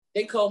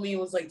they called me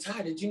and was like,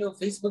 Ty, did you know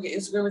Facebook and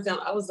Instagram is down?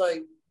 I was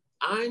like,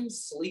 I'm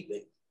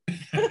sleeping.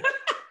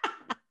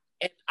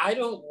 And I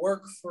don't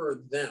work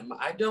for them.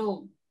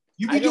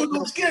 You be doing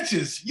those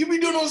sketches. You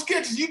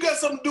got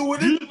something to do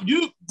with it.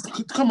 You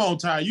come on,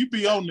 Ty. You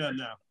be on there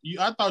now.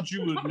 I thought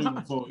you was new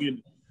before.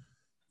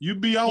 You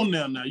be on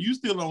there now. You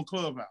still on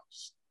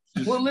Clubhouse.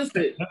 Well,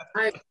 listen,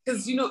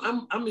 because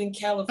I'm in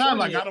California. Not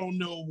like I don't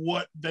know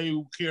what they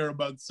care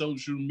about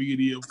social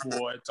media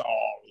for at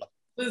all.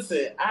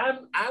 Listen,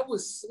 I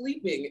was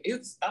sleeping.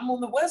 I'm on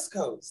the West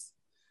Coast,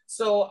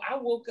 so I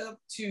woke up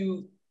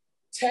to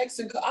text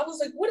and call. I was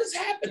like, "What is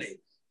happening?"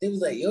 They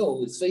was like,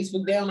 "Yo, is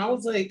Facebook down?" I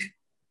was like,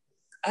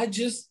 I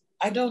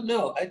don't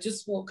know. I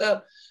just woke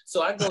up,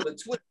 so I go to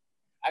Twitter,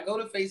 I go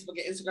to Facebook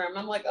and Instagram, and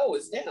I'm like, "Oh,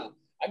 it's down."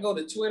 I go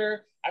to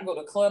Twitter, I go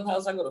to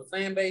Clubhouse, I go to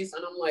Fanbase,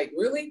 and I'm like,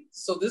 "Really?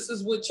 So this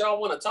is what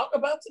y'all want to talk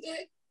about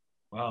today?"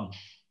 Wow.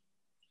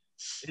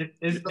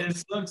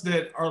 It sucks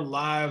that our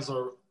lives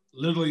are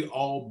literally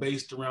all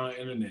based around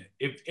the internet.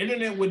 If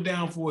internet went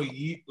down for a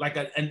year, like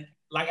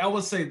I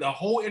would say the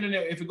whole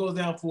internet, if it goes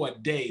down for a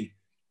day,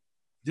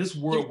 this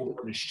world will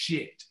go to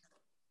shit.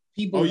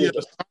 People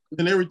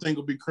and everything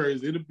will be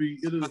crazy. It'll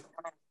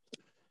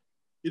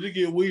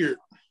get weird.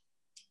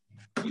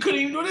 You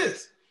couldn't even do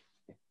this.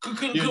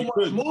 Couldn't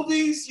watch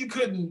movies. You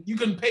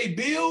couldn't pay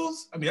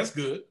bills. I mean, that's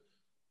good.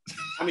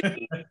 I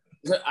mean,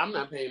 I'm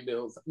not paying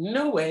bills.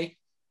 No way.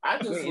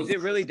 Is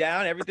it really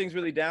down? Everything's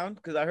really down?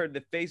 Because I heard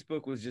that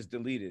Facebook was just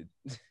deleted.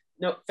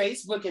 No,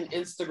 Facebook and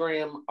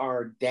Instagram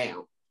are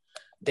down.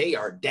 They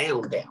are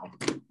down.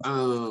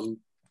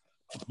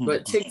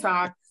 But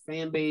TikTok,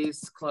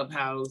 Fanbase,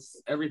 Clubhouse,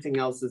 everything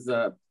else is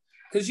up.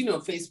 Because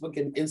Facebook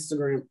and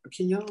Instagram.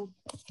 Can y'all?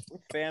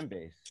 What's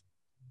Fanbase?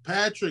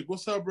 Patrick,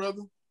 what's up,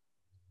 brother?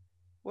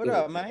 What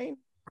up, man?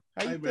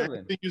 How you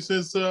feeling? I think you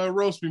since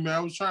roast me, man. I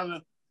was trying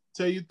to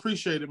tell you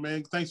appreciate it,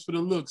 man. Thanks for the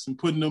looks and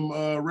putting them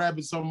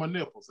rabbits on my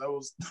nipples. That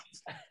was.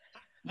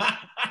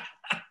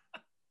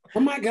 Oh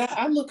my God,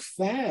 I look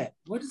fat.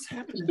 What is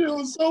happening? It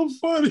was so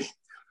funny.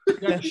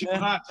 Got you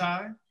hot,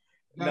 Ty.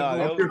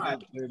 No,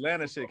 the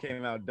Atlanta shit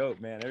came out dope,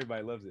 man.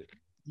 Everybody loves it.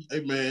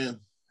 Hey, man,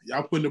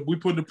 we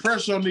putting the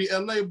pressure on the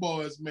LA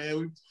boys,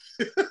 man.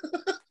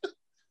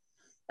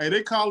 Hey,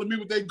 they calling me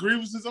with their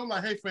grievances. I'm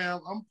like, hey,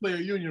 fam, I'm player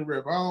union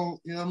rep. I don't,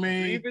 you know what I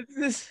mean?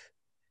 Grievances?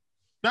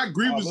 Not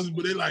grievances,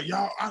 but they like,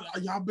 y'all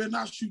better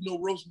not shoot no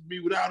roast with me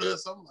without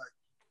us. I'm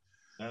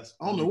like,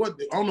 I don't know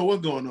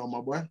what's going on,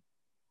 my boy.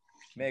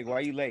 Meg, why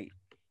are you late?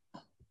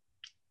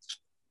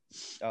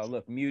 Oh,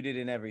 look, muted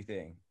and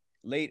everything.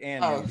 Late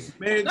and muted.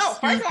 Meg, no,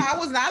 first of all, I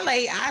was not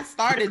late. I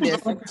started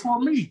this.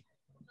 For me.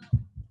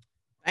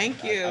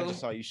 Thank you. I just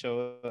saw you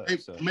show up. Hey,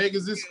 so. Meg,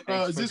 is this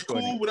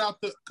cool without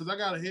the? Because I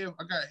got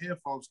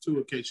headphones too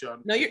in case y'all.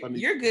 No,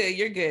 you're good.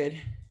 You're good.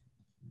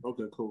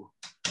 Okay, cool.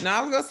 No,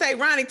 I was gonna say,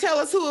 Ronnie, tell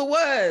us who it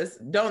was.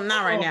 Not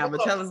right now,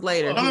 but tell us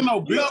later.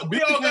 No. Billy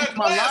came to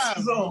my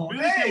live.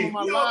 Billy came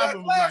on my live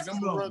and was like,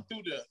 "I'm gonna run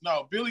through that."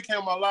 No, Billy came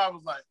on my live and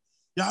was like,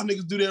 "Y'all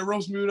niggas do that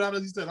roast me without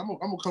us." He said, "I'm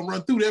gonna come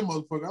run through that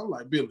motherfucker." I'm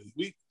like, Billy,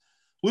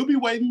 we'll be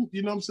waiting.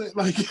 You know what I'm saying?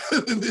 Like,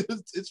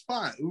 it's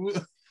fine.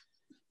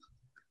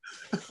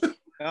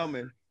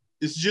 Elman.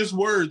 It's just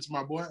words,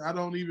 my boy. I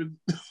don't even.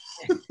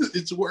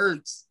 It's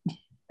words.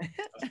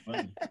 That's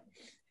funny.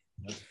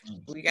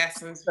 We got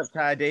some stuff.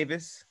 Ty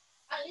Davis.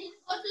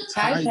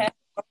 Hi, Pat.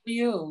 How are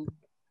you?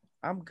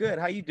 I'm good.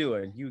 How you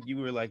doing? You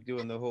were like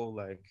doing the whole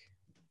like.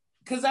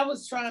 Because I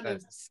was trying to.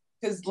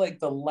 Because like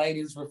the light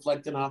is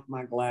reflecting off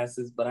my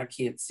glasses, but I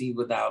can't see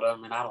without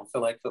them, and I don't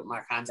feel like putting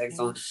my contacts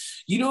on.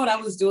 You know what I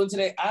was doing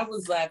today? I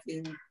was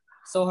laughing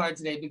so hard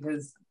today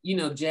because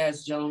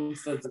Jazz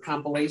Jones does the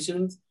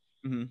compilations.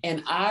 Mm-hmm.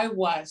 And I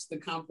watched the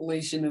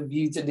compilation of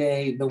you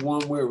today, the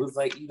one where it was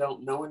like, you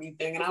don't know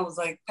anything. And I was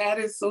like, Pat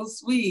is so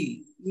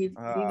sweet.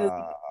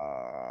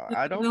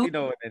 I don't be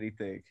knowing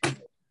anything.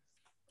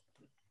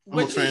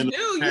 What you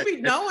do, you be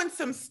knowing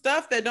some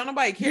stuff that don't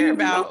nobody care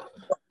about.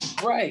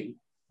 Right.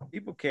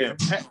 People care.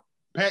 Yeah,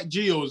 Pat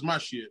Geo is my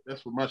shit.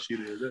 That's what my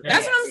shit is.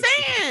 That's what I'm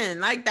saying.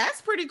 Like,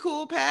 that's pretty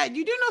cool, Pat.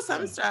 You do know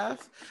some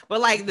stuff,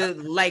 but like the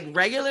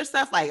regular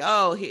stuff, like,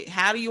 oh,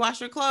 how do you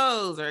wash your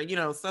clothes,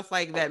 or stuff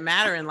like that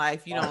matter in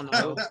life, you don't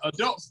know.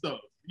 Adult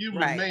stuff,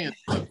 man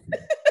stuff.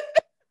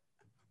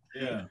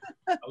 Yeah,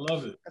 I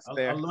love it.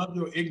 I love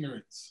your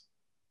ignorance.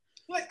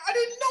 Like, I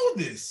didn't know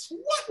this.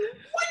 What?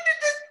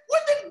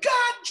 When did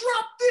God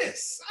drop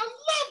this? I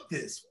love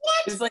this.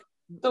 What? It's like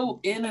so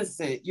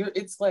innocent.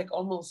 It's like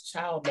almost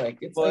childlike.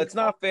 It's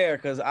not fair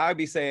because I'd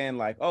be saying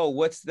like, oh,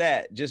 what's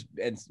that?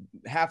 And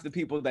half the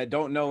people that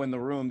don't know in the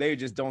room, they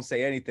just don't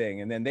say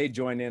anything, and then they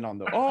join in on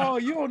the oh,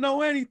 you don't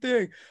know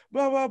anything,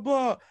 blah blah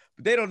blah.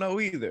 But they don't know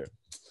either.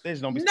 They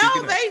just don't be.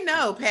 No, they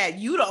know, Pat.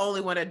 You the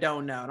only one that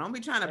don't know. Don't be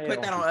trying to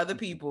put that on other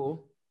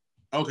people.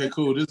 Okay,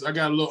 cool. I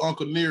got a little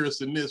Uncle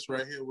Nearest in this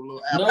right here with a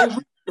little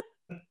apple.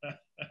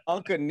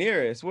 Uncle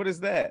Nearest, what is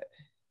that?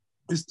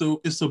 It's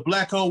the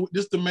black hole.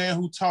 This the man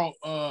who taught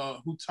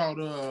what's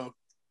the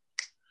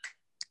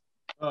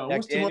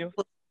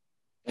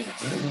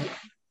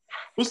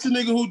What's the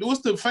nigga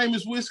what's the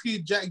famous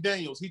whiskey? Jack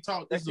Daniels. He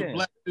taught, this is a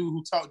black dude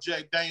who taught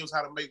Jack Daniels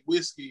how to make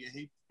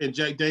whiskey, and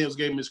Jack Daniels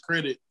gave him his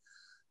credit.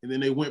 And then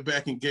they went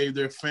back and gave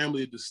their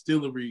family a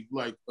distillery,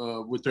 like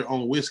with their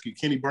own whiskey.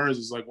 Kenny Burns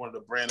is like one of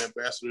the brand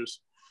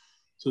ambassadors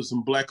to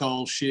some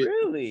black-owned shit.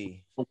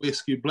 Really?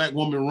 Whiskey, black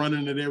woman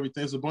running it, everything.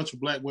 There's a bunch of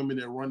black women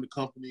that run the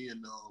company,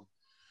 and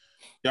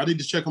y'all need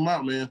to check them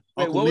out, man.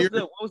 Wait, what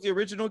was the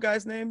original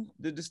guy's name?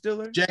 The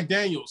distiller? Jack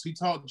Daniels. He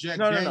taught Jack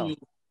Daniels.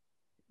 No.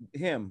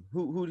 Him.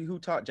 Who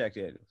taught Jack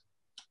Daniels?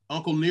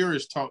 Uncle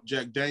Nearest taught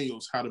Jack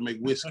Daniels how to make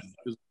whiskey.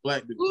 It was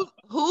black dude.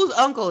 Whose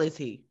uncle is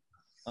he?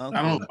 I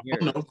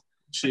don't know.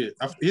 Shit,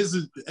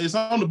 it's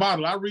on the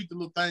bottle. I read the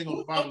little thing on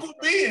the bottle. Uncle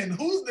Ben.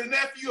 Who's the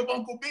nephew of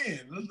Uncle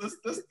Ben? Let's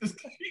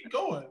keep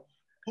going.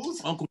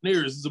 Who's Uncle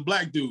Nearest? Is a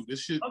black dude.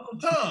 This shit. Uncle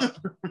Tom.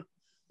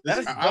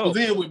 I was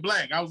in with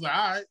black. I was like,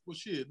 all right, well,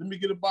 shit. Let me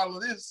get a bottle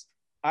of this.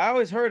 I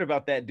always heard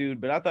about that dude,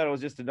 but I thought it was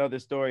just another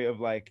story of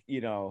like, you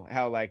know,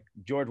 how like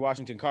George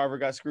Washington Carver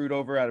got screwed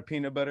over out of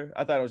peanut butter.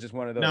 I thought it was just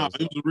one of those. No,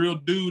 it was a real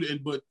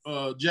dude, but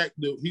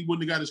he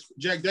wouldn't have got his.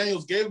 Jack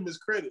Daniels gave him his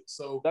credit,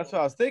 so that's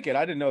what I was thinking.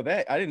 I didn't know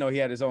that. I didn't know he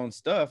had his own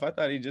stuff. I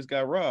thought he just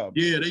got robbed.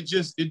 Yeah, it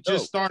just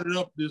started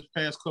up this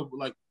past couple,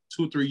 like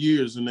 2 or 3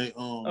 years, and they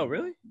Oh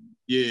really?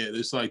 Yeah,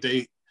 it's like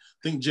they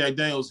think Jack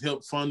Daniels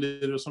helped fund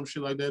it or some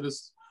shit like that.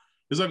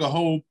 It's like a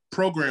whole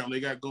program they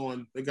got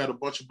going. They got a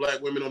bunch of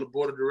black women on the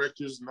board of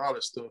directors and all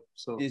that stuff.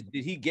 So did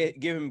he give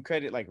him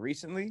credit like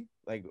recently,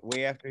 like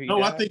way after he? No,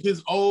 died? I think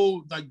his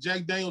old, like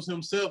Jack Daniels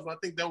himself. I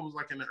think that was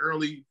like in the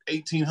early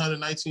 1900s,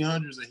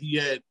 1900s, and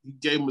he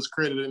gave him his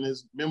credit in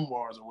his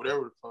memoirs or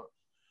whatever the fuck.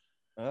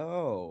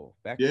 Oh,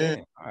 back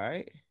then. All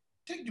right.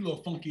 Take your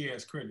little funky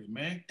ass credit,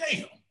 man.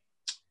 Damn.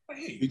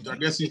 Hey, I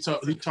guess he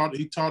taught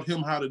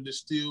him how to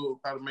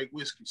distill, how to make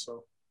whiskey.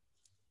 So.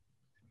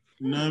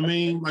 You know what I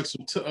mean? Like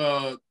some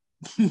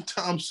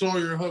Tom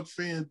Sawyer, Huck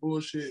Finn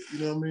bullshit. You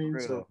know what I mean?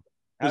 Real. So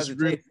How's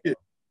it's it real taste? shit.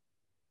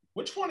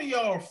 which one of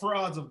y'all are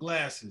frauds of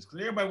glasses?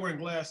 Because everybody wearing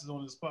glasses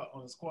on this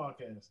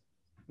Squadcast.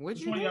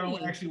 Which one of y'all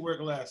don't actually wear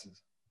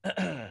glasses?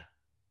 I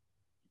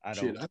don't.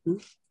 Shit,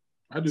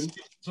 I do.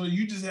 So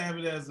you just have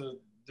it as a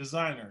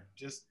designer,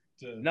 just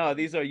to. No,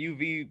 these are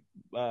UV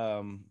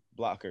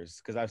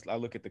blockers because I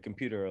look at the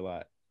computer a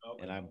lot,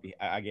 Okay. and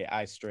I get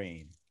eye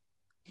strain.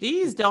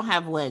 These don't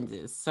have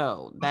lenses,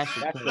 so that's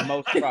the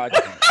most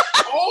fraudulent.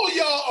 All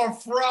y'all are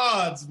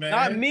frauds, man.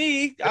 Not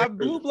me. I'm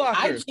blue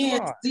blockers. I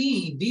can't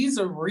see. These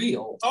are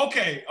real.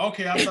 Okay. I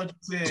thought you were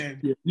saying.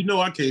 Yeah, you know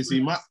I can't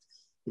see.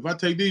 If I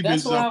take these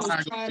That's bitches why I off, was my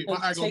trying eye to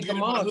gonna take get in them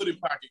my off. hoodie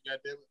pocket.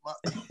 Goddamn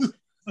it.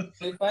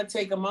 If I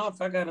take them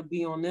off, I gotta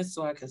be on this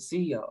so I can see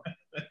y'all.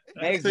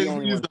 Meg's the Take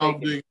only these one off,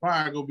 taking big. it.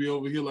 My eye gonna be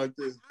over here like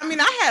this. I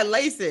mean, I had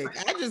LASIK.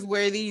 I just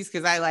wear these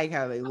because I like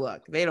how they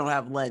look. They don't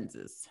have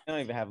lenses. They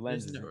don't even have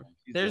lenses.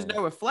 There's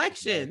no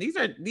reflection. These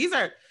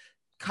are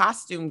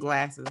costume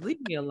glasses.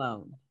 Leave me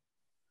alone.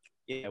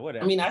 Yeah,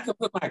 whatever. I mean, I could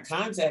put my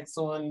contacts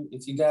on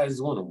if you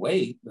guys want to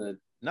wait, but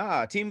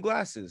Nah, team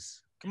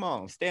glasses. Come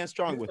on, stand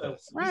strong with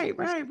us. Right.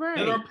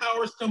 Let our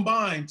powers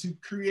combine to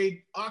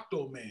create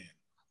Octoman.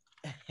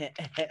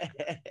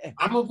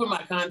 I'm gonna put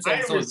my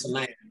contacts on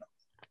tonight.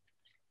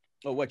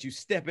 Oh, what, you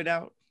step it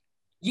out?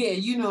 Yeah,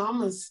 I'm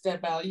gonna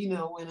step out.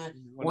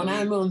 When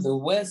I'm on the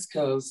West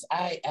Coast,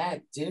 I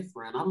act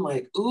different. I'm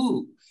like,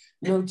 ooh,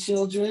 no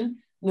children,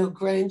 no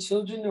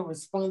grandchildren, no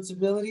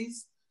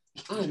responsibilities.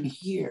 I'm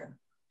here.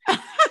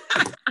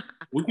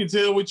 We can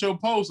tell with your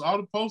posts. All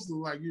the posts are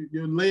like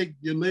your leg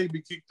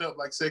be kicked up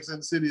like Sex and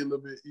the City a little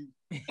bit.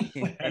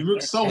 You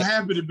look so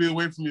happy to be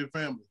away from your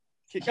family.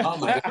 Oh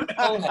my God.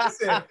 I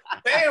said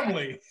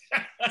family.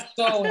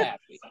 So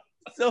happy.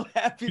 So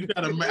happy.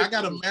 I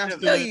got a master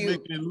feel at you.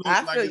 making it look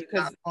I like feel it's you,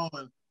 not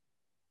fun.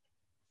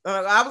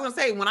 I was gonna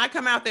say when I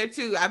come out there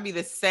too, I'd be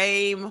the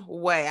same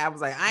way. I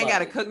was like, I ain't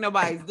gotta cook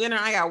nobody's dinner.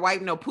 I gotta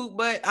wipe no poop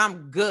butt.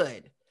 I'm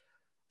good.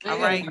 All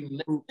right.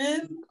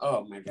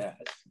 Oh my God.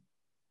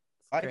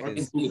 Life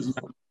is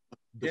Beautiful.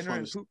 dinner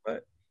and poop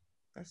butt.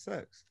 That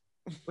sucks.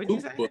 What'd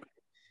you say? But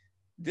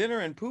Dinner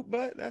and poop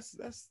butt. That's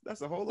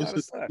a whole lot of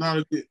it's suck.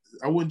 not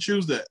I wouldn't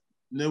choose that.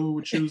 Never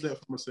would choose that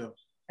for myself.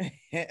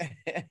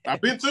 I've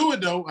been through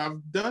it though.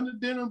 I've done the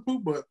dinner and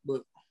poop butt,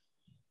 but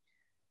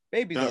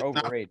Babies are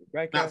overrated,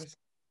 right, guys?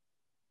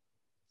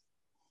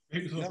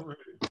 No.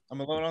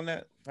 I'm alone on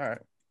that. All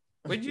right.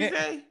 What'd you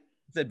say? I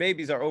said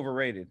babies are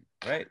overrated,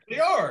 right? They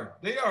are.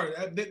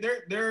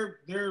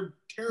 They're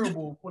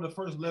terrible for the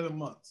first 11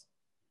 months.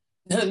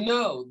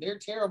 No, they're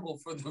terrible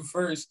for the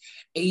first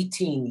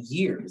 18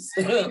 years.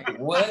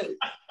 What?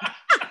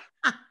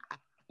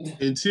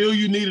 until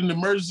you need an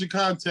emergency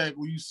contact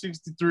when you're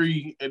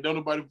 63 and don't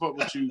nobody fuck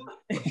with you.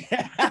 You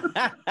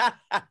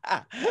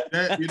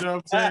know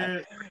what I'm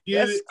saying? I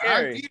get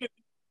it,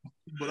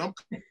 but I'm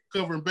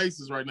covering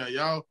bases right now,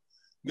 y'all.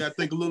 You gotta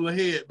think a little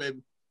ahead,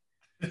 baby.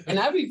 And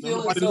I be feeling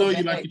nobody so know bad.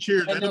 you like your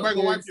cheers. Ain't nobody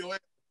gonna there's- wipe your ass.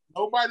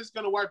 Nobody's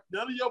gonna wipe.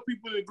 None of your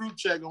people in the group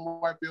chat gonna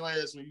wipe your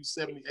ass when you're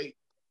 78.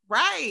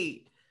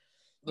 Right.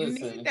 You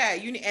need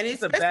that. You need, and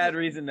it's a bad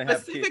reason to have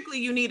kids. Specifically,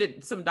 you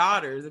needed some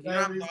daughters. If you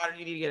don't have a daughter,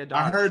 you need to get a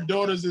daughter. I heard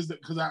daughters is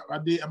because I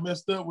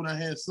messed up when I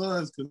had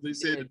sons because they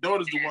said the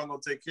daughter's the one gonna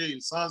take care of you.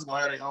 The son's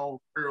gonna have their own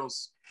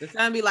girls. The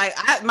son be like,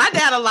 my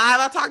dad alive.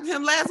 I talked to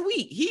him last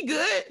week. He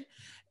good.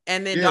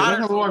 And then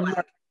daughters,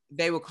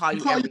 they will call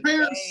you every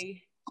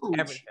day.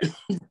 Everything.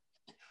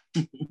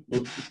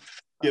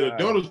 Yeah, the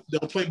daughters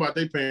don't play about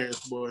their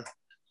parents, boy.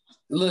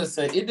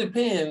 Listen, it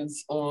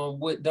depends on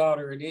what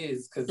daughter it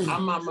is, because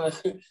I'm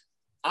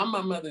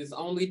my mother's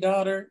only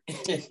daughter,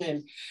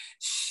 and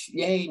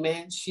hey,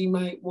 man, she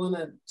might want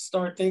to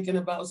start thinking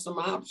about some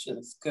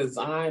options because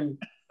I'm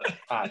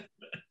hot.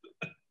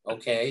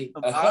 Okay.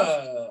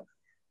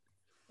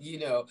 You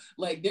know,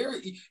 like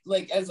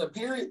as a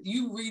parent,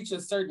 you reach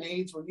a certain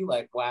age where you're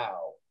like,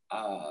 wow,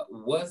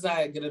 was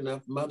I a good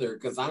enough mother?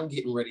 Because I'm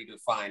getting ready to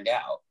find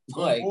out.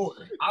 Like,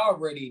 I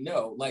already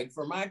know. Like,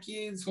 for my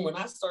kids, when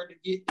I start to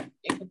get,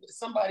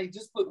 somebody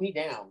just put me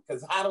down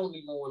because I don't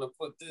even want to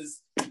put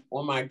this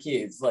on my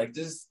kids. Like,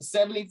 just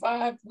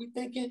 75, we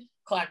thinking,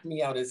 clock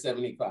me out at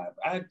 75.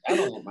 I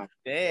don't want my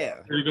damn.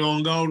 You're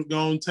going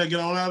to take it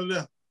on out of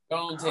there.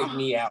 Don't take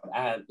me out.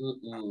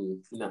 No.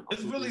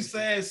 It's really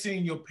sad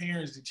seeing your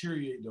parents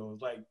deteriorate, though.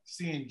 Like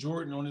seeing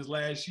Jordan on his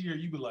last year,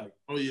 you be like,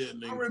 oh, yeah,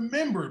 nigga. I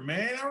remember,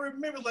 man. I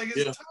remember, like,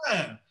 it's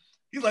time.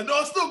 He's like, no,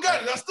 I still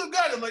got it.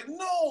 I'm like,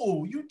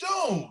 no, you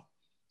don't.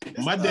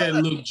 My dad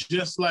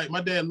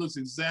looks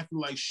exactly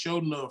like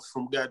Sho'nuff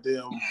from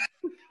goddamn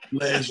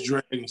Last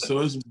Dragon. So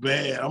it's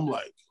bad. I'm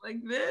like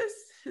this?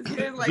 His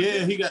hair's like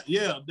yeah, this? he got,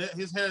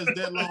 his hair is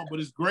that long, but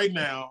it's gray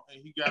now.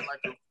 And he got like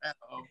an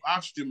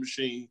oxygen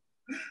machine.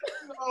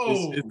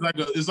 No.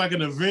 It's like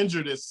an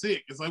Avenger that's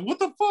sick. It's like, what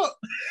the fuck?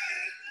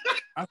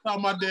 I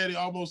thought my daddy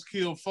almost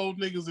killed 4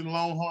 niggas in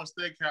Longhorn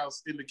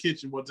Steakhouse in the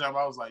kitchen one time.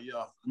 I was like,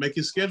 yo, make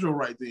his schedule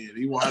right then.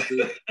 He won't have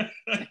to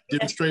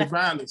demonstrate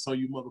violence on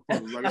you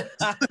motherfuckers.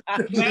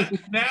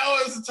 Like, now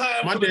is the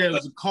time. My dad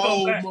was a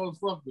cold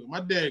motherfucker.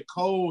 My dad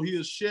cold. He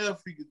a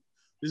chef.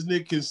 This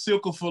nigga can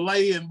silk a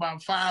fillet in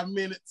about 5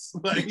 minutes.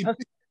 Like,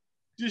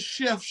 just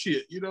chef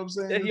shit. You know what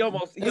I'm saying? He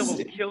almost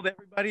killed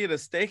everybody at a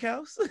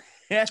steakhouse.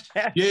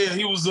 Yeah,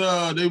 he was.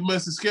 They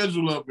messed the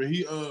schedule up, and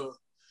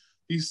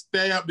he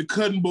stabbed the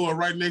cutting board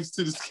right next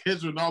to the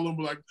schedule, and all of them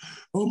were like,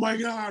 "Oh my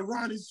God,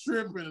 Ronnie's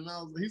tripping!" And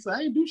he said,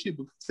 "I ain't do shit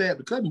but stab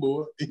the cutting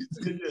board."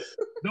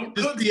 Don't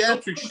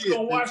theatric shit.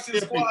 Gonna watch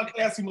this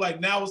podcast. Him like,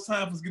 now it's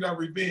time for us to get our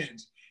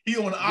revenge. He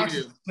on the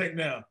oxygen tank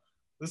now.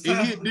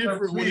 It hit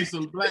different when it's a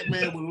black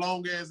man with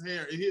long ass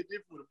hair. It hit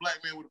different with a black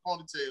man with a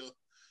ponytail,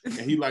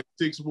 and he like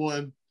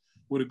 6'1"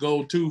 with a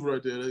gold tooth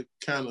right there.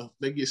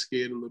 They get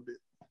scared a little bit.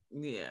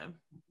 Yeah.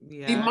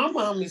 See, my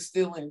mom is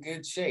still in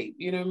good shape.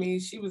 You know what I mean?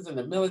 She was in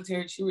the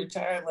military. She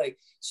retired. Like,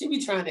 she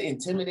be trying to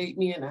intimidate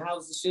me in the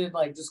house and shit,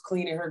 like just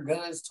cleaning her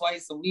guns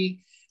twice a week.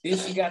 Then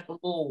she got the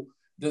little,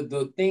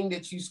 the thing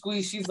that you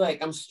squeeze. She's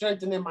like, I'm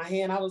strengthening my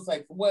hand. I was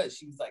like, for what?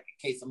 She was like,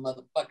 in case a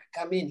motherfucker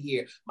come in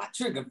here, my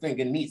trigger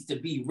finger needs to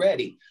be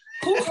ready.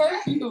 Who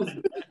hurt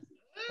you?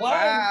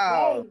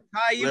 Wow.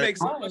 How you make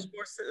so much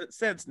more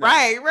sense now.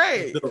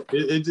 Right.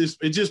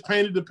 It just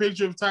painted the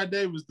picture of Ty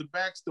Davis. The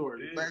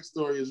backstory. The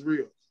backstory is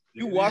real.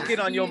 You walk in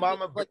on your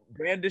mama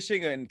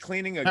brandishing and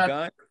cleaning a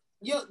gun?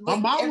 My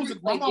mom was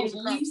at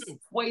least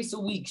twice a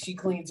week she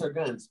cleans her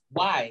guns.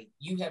 Why?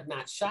 You have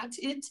not shot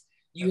it.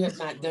 You have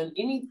not done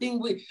anything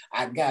with.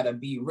 I gotta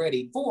be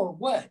ready for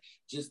what?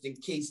 Just in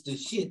case the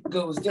shit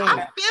goes down. I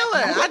feel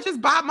it. I just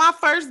bought my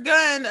first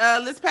gun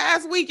this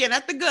past weekend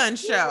at the gun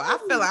show. I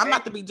feel it. I'm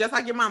about to be just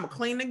like your mama,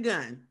 clean the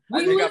gun.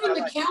 We live in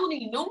the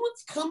county. No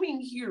one's coming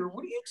here.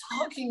 What are you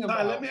talking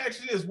about? Let me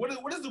ask you this: What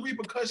is the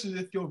repercussions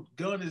if your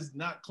gun is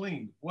not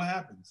clean? What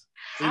happens?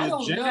 I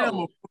don't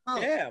know.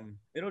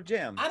 It'll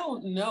jam. I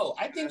don't know.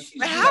 I think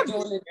she's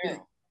doing it.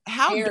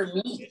 How dirty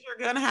is your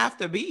gun have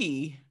to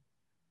be?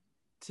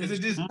 Is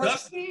it just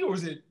dusty or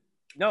is it?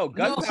 No,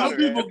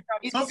 gunpowder.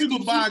 Some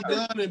people buy a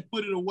gun and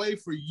put it away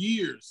for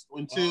years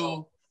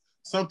until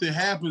something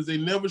happens. They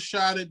never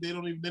shot it. They're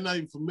not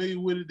even familiar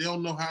with it. They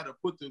don't know how to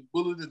put the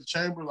bullet in the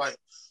chamber. Like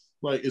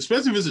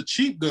especially if it's a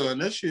cheap gun,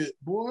 that shit,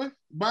 boy.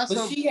 Buy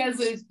something. But she has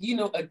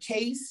a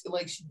case.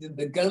 Like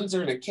the guns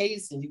are in a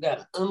case, and you got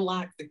to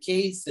unlock the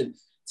case and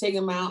take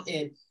them out.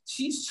 And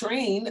she's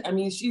trained. I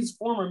mean, she's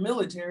former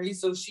military,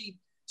 so she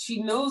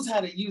knows how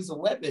to use a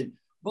weapon.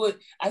 But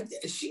I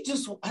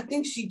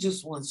think she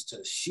just wants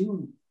to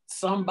shoot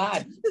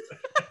somebody,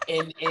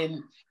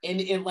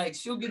 and like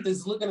she'll get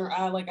this look in her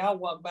eye. Like I'll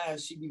walk by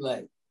and she'd be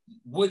like,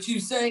 "What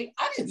you say?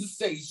 I didn't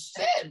say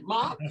shit,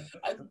 Mom."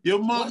 Your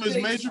mom is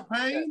Major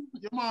Payne.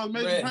 Your mom's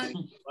Major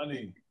Payne.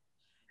 Funny.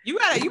 You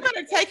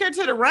better take her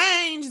to the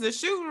range, the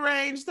shooting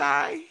range,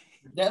 Ty.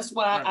 That's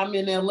why I'm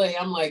in LA.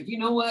 I'm like, you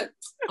know what?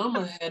 I'm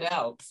gonna head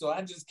out. So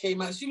I just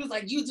came out. She was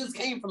like, "You just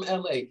came from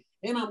LA,"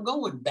 and I'm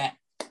going back.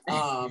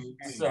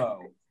 So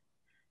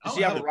does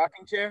she have a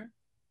rocking chair?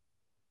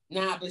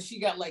 Nah, but she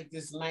got like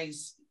this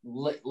nice,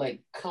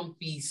 like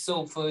comfy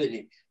sofa and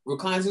it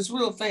reclines. It's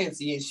real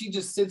fancy, and she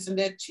just sits in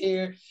that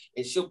chair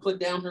and she'll put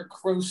down her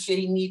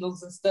crochet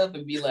needles and stuff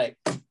and be like,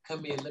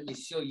 "Come in, let me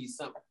show you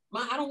something."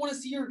 Ma, I don't want to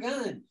see your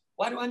gun.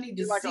 Why do I need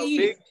to like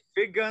see a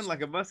big gun,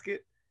 like a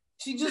musket?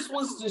 She just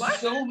wants to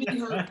show me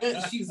her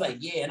gun. She's like,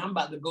 yeah, and I'm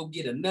about to go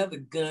get another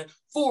gun.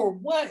 For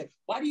what?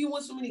 Why do you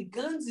want so many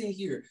guns in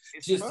here?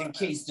 It's just fun. In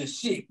case the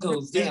shit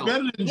goes down. It's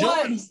better than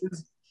Jordans.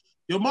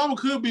 Your mama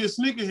could be a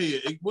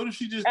sneakerhead. What if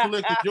she just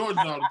collected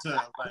Jordans all the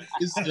time? Like,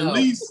 it's at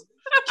least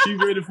she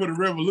ready for the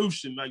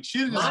revolution. Like,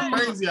 shit is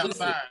crazy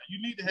outside.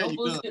 You need to have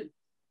your gun.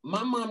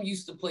 My mom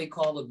used to play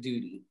Call of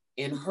Duty,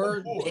 and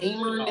her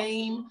gamer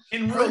name,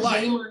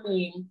 gamer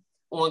name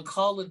on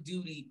Call of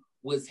Duty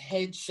was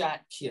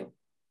Headshot Kill.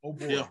 Oh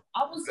boy. Yeah.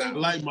 I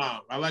like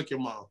mom. I like your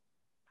mom.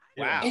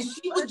 Wow. And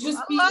she would just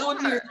be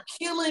on here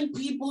killing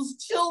people's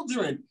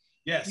children.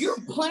 Yes. You're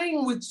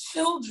playing with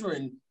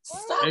children.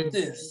 Stop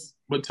this.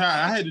 But Ty,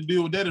 I had to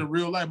deal with that in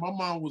real life. My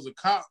mom was a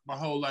cop my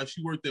whole life.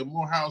 She worked at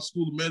Morehouse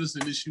School of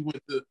Medicine. Then she went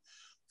to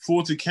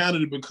Fulton County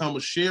to become a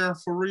sheriff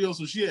for real.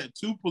 So she had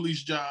 2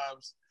 police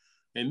jobs.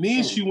 And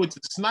then she went to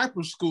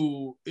sniper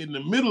school in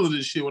the middle of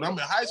this shit. When I'm in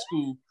high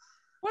school,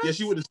 yeah,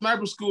 she went to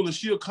sniper school and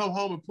she'll come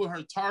home and put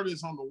her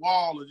targets on the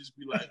wall and just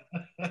be like,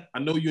 I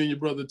know you and your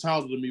brother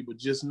taller than me, but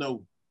just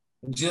know.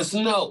 Just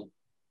know.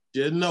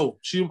 Just know.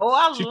 She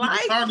put the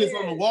targets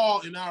on the wall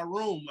in our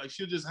room. Like,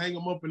 she'll just hang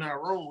them up in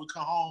our room. We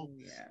come home,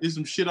 there's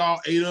some shit all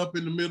ate up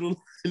in the middle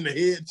and the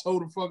head tore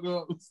the fuck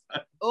up.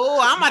 Oh,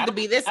 I'm about to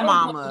be this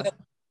mama.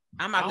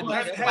 I'm about to be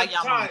this like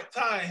y'all mama.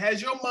 Ty,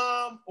 has your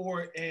mom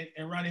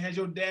and Ronnie, has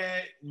your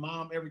dad,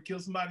 mom ever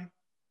killed somebody?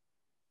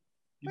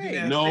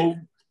 No.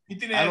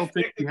 I don't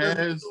think he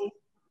has.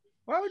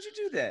 Why would you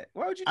do that?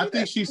 Why would you do that? I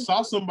think she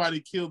saw somebody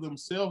kill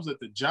themselves at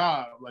the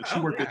job. Like, she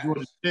worked at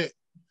Georgia Tech.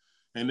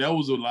 And that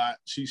was a lot.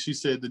 She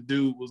said the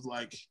dude was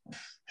like,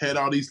 had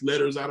all these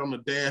letters out on the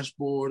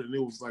dashboard, and it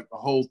was like a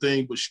whole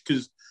thing. But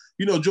because,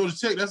 Georgia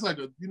Tech, that's like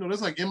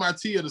that's like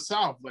MIT of the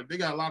South. Like, they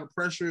got a lot of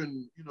pressure,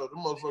 and the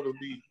motherfuckers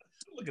be.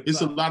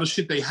 It's a lot of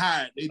shit they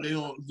hide. They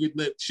don't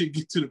let shit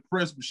get to the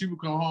press. But she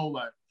would come home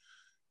like,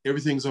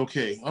 everything's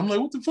okay. I'm like,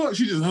 what the fuck?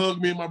 She just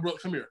hugged me and my brother.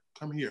 Come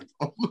here.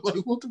 I'm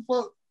like, what the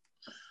fuck?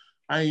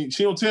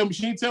 She didn't tell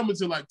me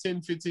until like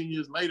 10, 15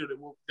 years later that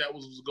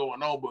was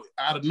going on. But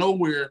out of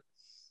nowhere,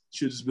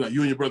 she'll just be like,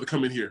 you and your brother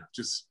come in here.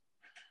 Just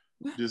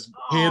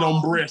head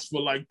on breast for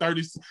like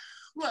 30 seconds.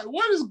 Like,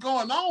 what is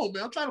going on,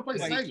 man? I'm trying to play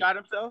Sega. He shot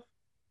himself?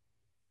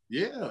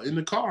 Yeah, in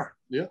the car.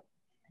 Yeah.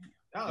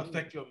 That'll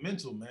affect your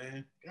mental,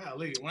 man.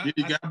 Golly.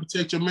 You got to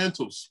protect your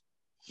mentals.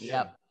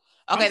 Yep.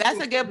 Okay, that's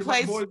a good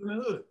place.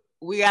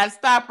 We got to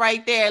stop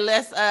right there.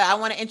 I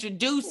want to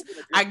introduce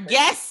our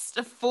guest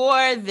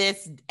for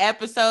this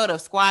episode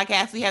of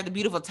Squadcast. We have the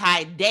beautiful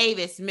Ty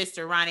Davis,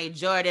 Mr. Ronnie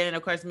Jordan, and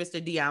of course,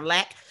 Mr. Dion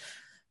Black.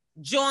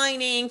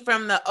 Joining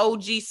from the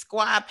OG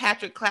squad,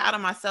 Patrick Cloud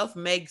and myself,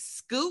 Meg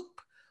Scoop.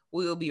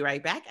 We will be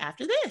right back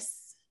after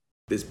this.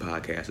 This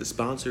podcast is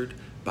sponsored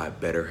by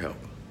BetterHelp.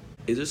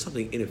 Is there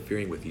something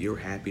interfering with your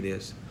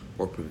happiness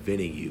or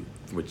preventing you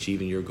from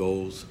achieving your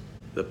goals?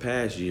 The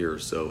past year or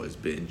so has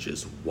been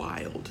just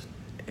wild.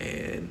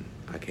 And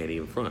I can't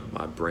even front.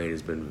 My brain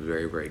has been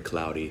very, very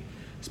cloudy,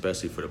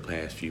 especially for the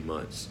past few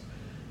months.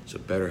 So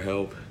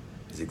BetterHelp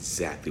is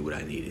exactly what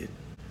I needed.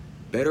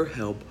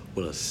 BetterHelp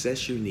will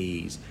assess your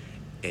needs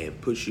and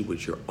put you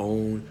with your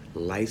own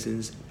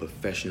licensed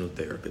professional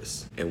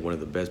therapist. And one of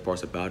the best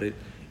parts about it,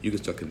 you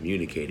can start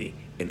communicating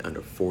in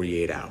under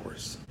 48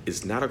 hours.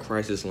 It's not a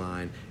crisis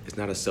line. It's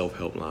not a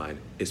self-help line.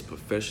 It's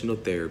professional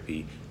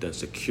therapy done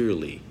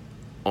securely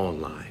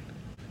online.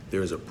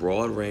 There is a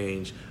broad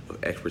range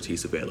of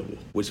expertise available,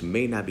 which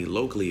may not be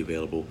locally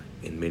available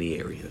in many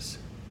areas.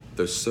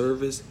 The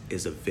service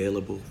is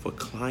available for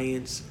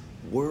clients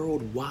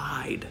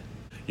worldwide.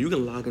 You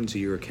can log into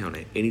your account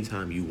at any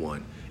time you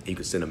want, and you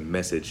can send a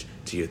message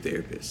to your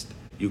therapist.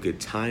 You get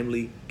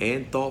timely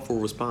and thoughtful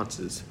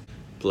responses.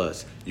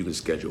 Plus, you can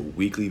schedule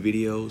weekly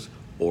videos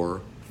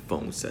or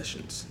phone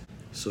sessions.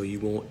 So you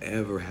won't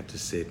ever have to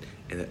sit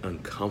in an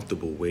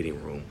uncomfortable waiting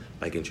room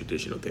like in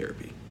traditional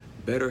therapy.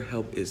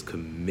 BetterHelp is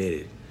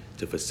committed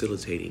to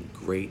facilitating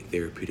great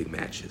therapeutic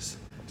matches,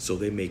 so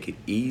they make it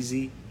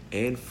easy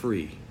and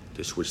free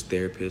to switch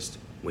therapists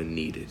when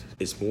needed.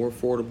 It's more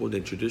affordable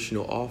than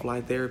traditional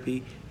offline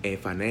therapy, and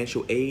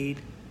financial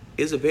aid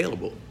is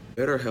available.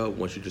 BetterHelp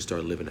wants you to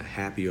start living a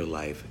happier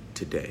life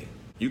today.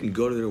 You can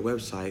go to their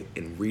website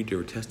and read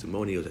their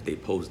testimonials that they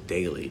post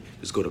daily.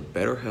 Just go to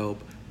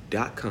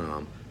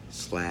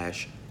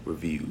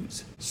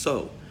BetterHelp.com/reviews.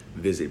 So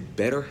visit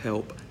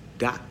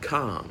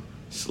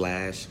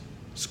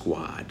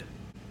BetterHelp.com/squad.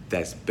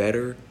 That's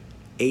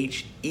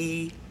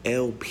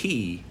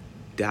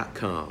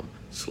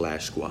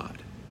BetterHelp.com/squad.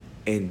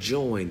 And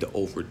join the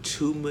over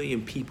 2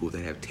 million people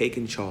that have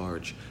taken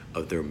charge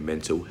of their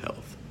mental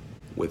health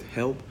with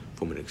help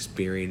from an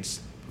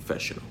experienced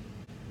professional.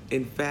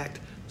 In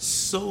fact,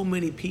 so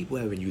many people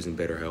have been using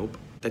BetterHelp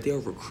that they are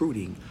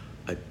recruiting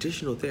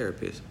additional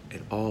therapists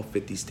in all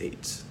 50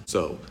 states.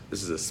 So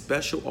this is a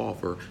special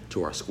offer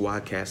to our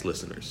Squadcast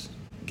listeners.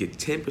 Get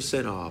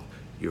 10% off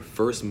your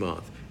first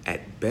month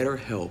at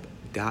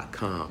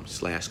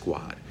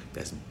BetterHelp.com/squad.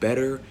 That's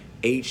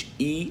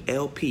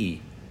BetterHelp.com/squad.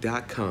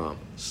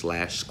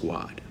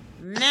 betterhelp.com/squad.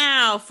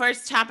 Now,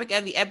 first topic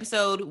of the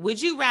episode,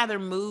 would you rather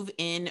move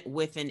in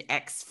with an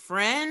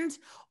ex-friend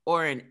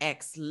or an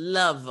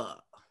ex-lover?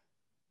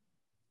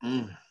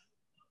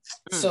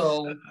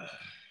 So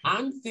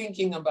I'm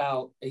thinking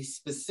about a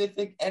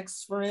specific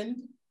ex-friend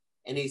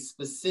and a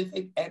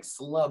specific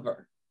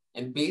ex-lover.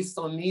 And based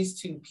on these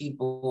two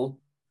people,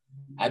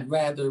 I'd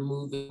rather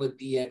move in with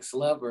the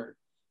ex-lover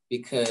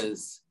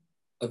because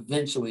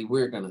eventually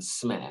we're going to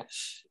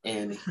smash.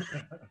 And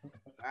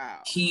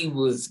he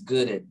was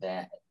good at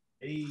that.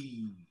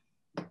 Hey.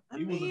 I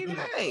mean,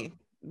 hey,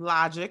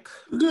 logic.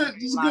 Good.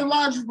 It's a good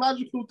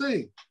logical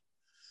thing.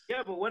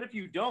 Yeah, but what if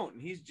you don't?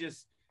 He's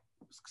just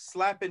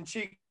slapping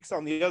cheeks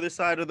on the other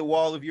side of the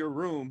wall of your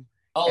room.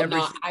 Oh,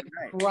 no, I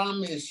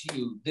promise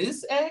you,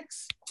 this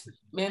ex,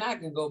 man, I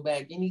can go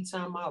back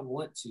anytime I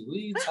want to. What are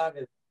you talking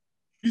about?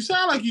 You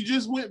sound like you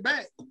just went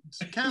back.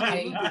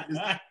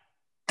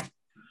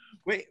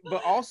 Wait,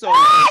 but also...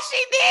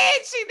 she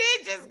did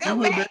just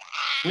go back.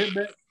 Went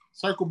back.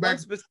 Circle back.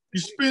 You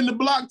spin the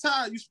block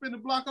tire. You spin the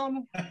block on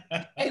them.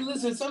 Hey,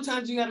 listen,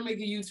 sometimes you got to make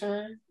a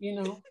U-turn, you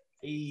know.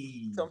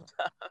 Hey. Sometimes.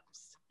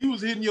 He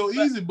was hitting your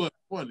easy button,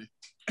 wasn't he?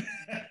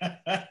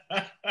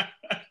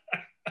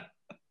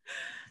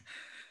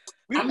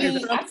 I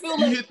mean, I feel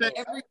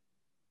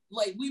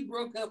like we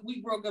broke up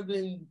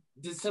in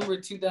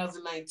December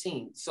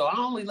 2019. So I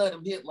only let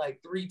him hit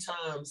like 3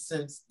 times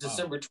since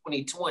December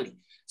 2020.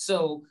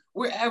 So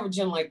we're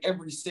averaging like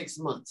every 6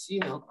 months, you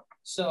know.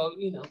 So,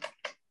 you know.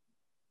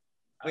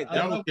 Wait,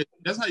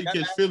 that's how you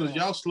catch feelings.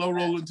 Y'all slow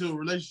roll into a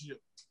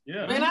relationship.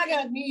 Yeah. Man, I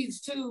got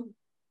needs too.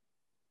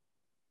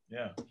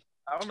 Yeah.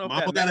 I don't know.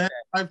 Mama gotta have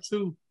life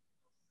too.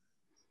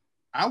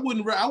 I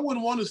wouldn't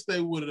want to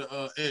stay with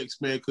an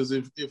ex, man, because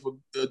if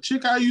a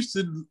chick I used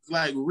to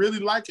like really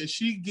like and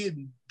she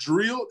getting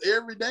drilled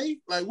every day,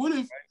 like what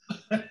if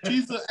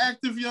she's an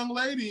active young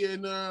lady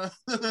and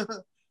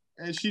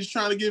and she's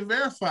trying to get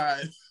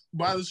verified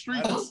by the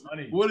streets?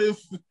 What if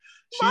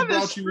she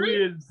brought you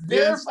in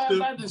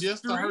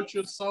just to hurt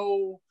your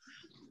soul?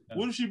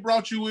 What if she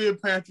brought you in,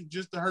 Patrick,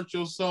 just to hurt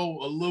your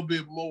soul a little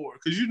bit more?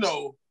 Because you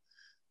know,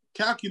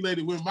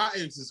 calculated with my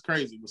ex is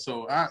crazy, but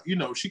so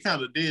she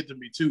kind of dead to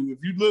me too.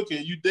 If you look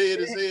and you dead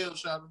as hell,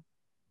 Shana.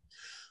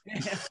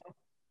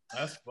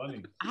 That's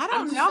funny. I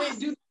don't know.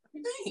 Do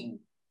the thing.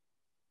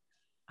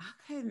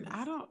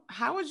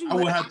 How would you? It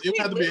would have to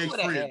be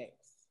ex-friend.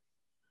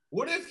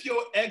 What if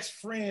your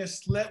ex-friend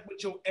slept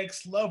with your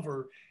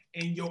ex-lover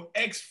and your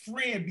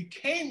ex-friend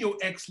became your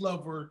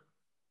ex-lover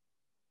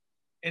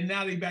and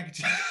now they back at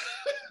you?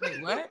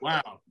 Wait, what?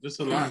 Wow, that's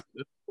a lot.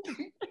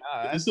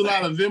 There's a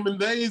lot of them and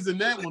days in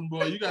that one,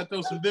 boy. You got to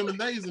throw some them and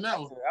days in that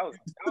one. That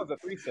was a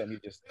threesome. You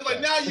just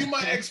like now you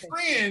my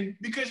ex-friend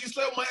because you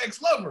slept with my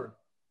ex-lover.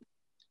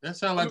 That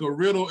sounds like a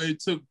riddle. It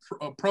took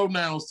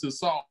pronouns to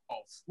solve.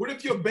 What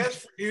if your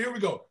best? Here we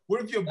go.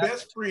 What if your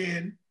best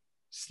friend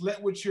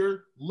slept with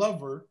your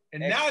lover,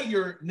 and now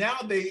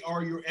they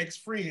are your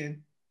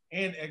ex-friend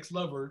and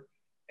ex-lover,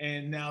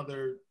 and now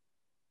they're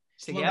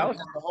together?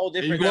 A whole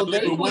different.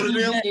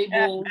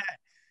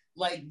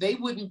 They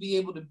wouldn't be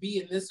able to be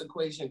in this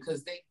equation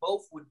because they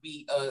both would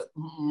be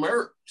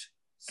murked.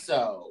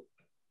 So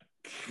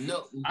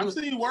no, I've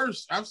seen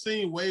worse. I've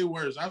seen way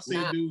worse. I've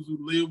seen dudes who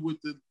live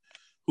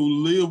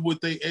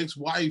with their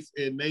ex-wife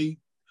and they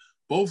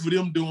both of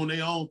them doing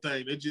their own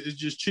thing. It's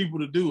just cheaper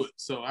to do it.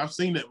 So I've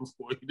seen that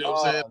before. You know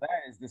what I'm saying?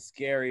 That is the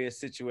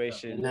scariest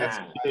situation.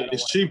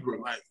 It's cheaper.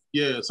 Like,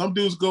 yeah, some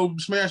dudes go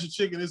smash a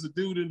chicken. There's a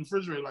dude in the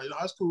refrigerator. Like,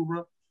 that's cool,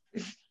 bro.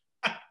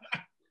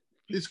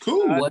 It's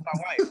cool. That's my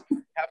wife.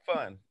 Have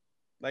fun.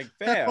 Like,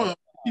 fam. Have fun.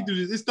 You do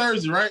this. It's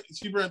Thursday, right?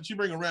 She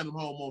bring a random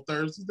home on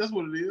Thursday. That's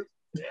what it is.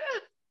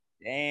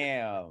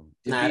 Damn.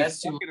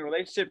 That's too in a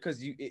relationship because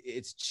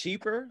it's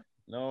cheaper.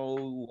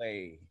 No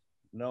way.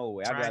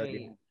 I'd rather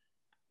be.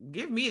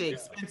 Give me the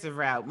expensive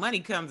route. Money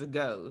comes and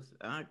goes.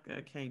 I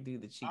can't do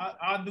the cheap.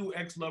 I'll do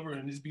ex-lover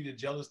and just be the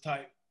jealous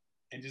type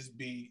and just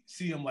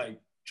see him like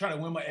try to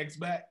win my ex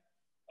back.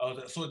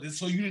 So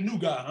you the new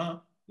guy, huh?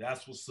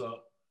 That's what's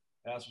up.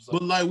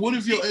 But like, what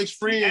if your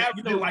ex-friend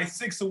averaging like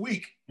 6 a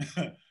week?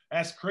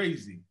 That's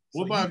crazy.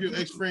 What about if your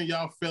ex-friend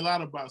y'all fell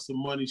out about some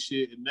money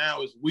shit and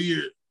now it's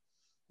weird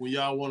when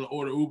y'all want to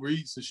order Uber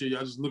Eats and shit?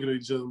 Y'all just looking at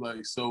each other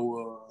like,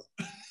 so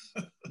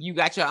you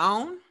got your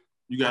own?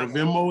 You got a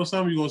Venmo or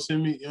something? You gonna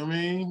send me? You know what I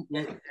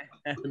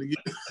mean,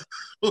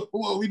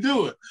 what we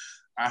doing?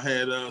 I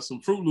had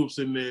some Fruit Loops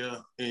in there,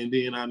 and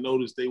then I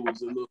noticed they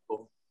was a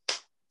little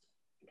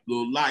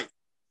light.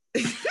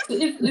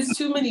 It's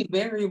too many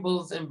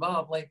variables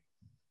involved. Like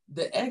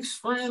the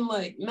ex-friend,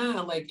 like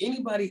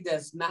anybody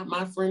that's not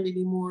my friend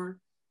anymore,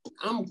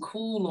 I'm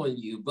cool on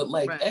you. But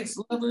like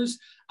ex-lovers,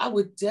 I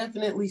would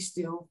definitely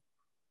still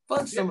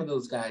fuck some of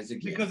those guys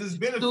again because it's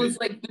benefit. So it's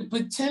like the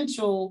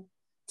potential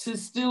to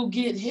still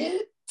get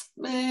hit,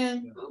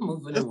 man. I'm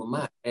moving in with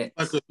my ex.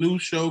 Like a new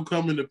show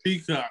coming to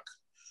Peacock,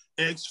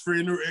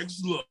 ex-friend or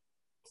ex-lover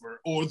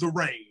or The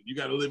Rain. You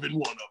got to live in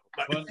one of them.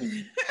 Like,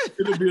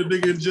 it'll be a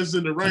nigga just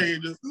in the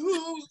rain.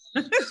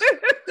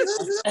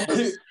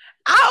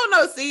 I don't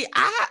know. See,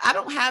 I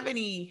don't have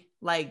any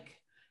like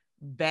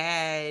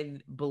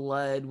bad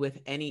blood with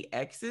any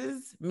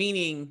exes,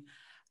 meaning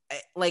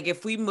like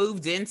if we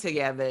moved in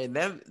together,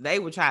 they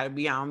would try to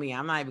be on me.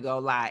 I'm not even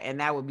gonna lie, and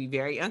that would be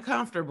very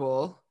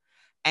uncomfortable.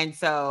 And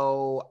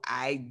so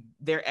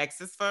they're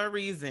exes for a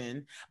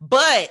reason.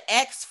 But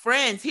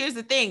ex-friends, here's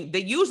the thing.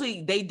 They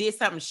did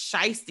something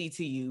shisty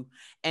to you,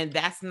 and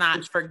that's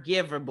not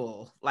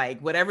forgivable. Like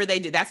whatever they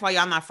did, that's why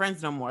y'all not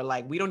friends no more.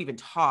 Like we don't even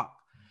talk.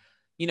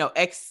 You know,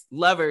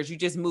 ex-lovers, you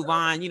just move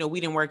on. You know,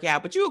 we didn't work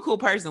out, but you're a cool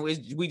person.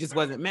 We just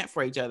wasn't meant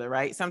for each other,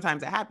 right?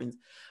 Sometimes it happens.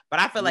 But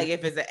I feel like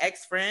if it's an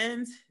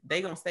ex-friend,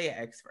 they gonna stay an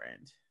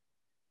ex-friend.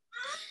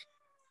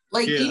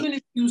 Like, even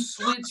if you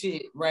switch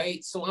it,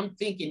 right? So I'm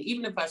thinking,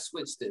 even if I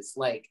switch this,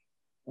 like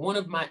one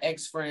of my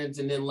ex-friends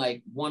and then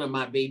like one of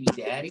my baby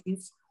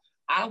daddies,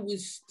 I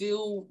would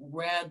still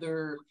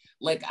rather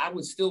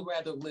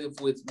live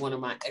with one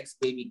of my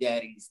ex-baby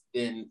daddies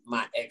than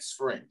my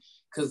ex-friend.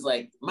 Cause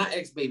like my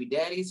ex-baby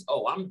daddies,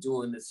 I'm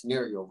doing the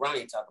scenario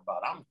Ronnie talked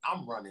about.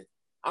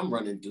 I'm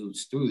running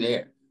dudes through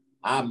there.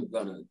 I'm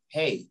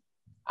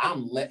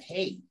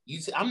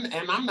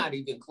not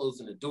even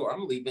closing the door.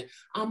 I'm leaving.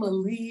 I'm gonna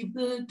leave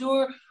the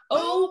door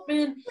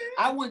open.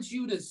 I want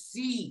you to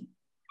see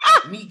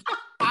me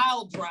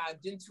pile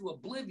drived into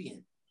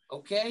oblivion.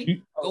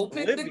 Okay, go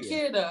pick the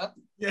kid up,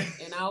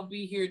 and I'll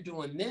be here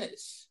doing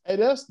this. Hey,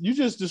 you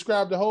just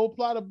described the whole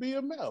plot of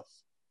BMF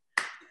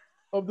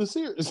of the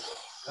series.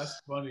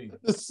 That's funny.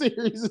 The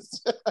series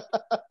is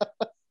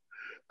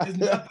There's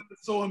nothing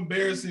so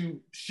embarrassing.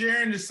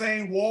 Sharing the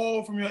same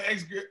wall from your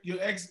ex. You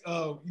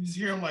just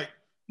hear him like,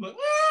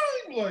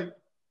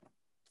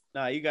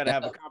 nah, you gotta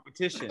have a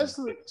competition.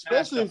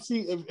 Especially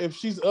if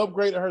she's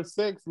upgraded her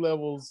sex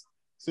levels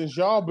since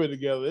y'all been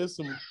together.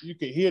 You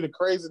can hear the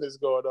craziness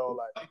going on.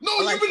 Like, no,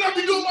 you better not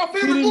be doing my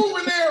favorite move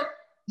in there.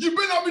 You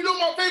better not be doing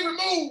my favorite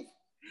move.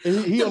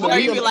 Or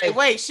you be like,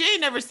 wait, she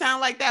ain't never sound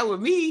like that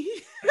with me.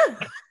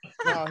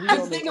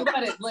 Just think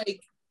about it,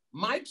 like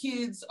my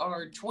kids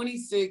are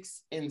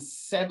 26 and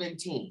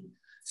 17,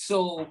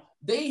 so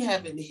they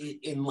haven't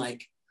hit in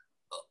like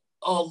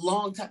a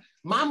long time.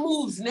 My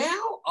moves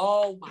now,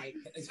 oh my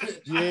god,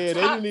 yeah, you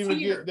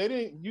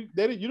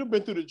done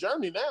been through the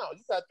journey now.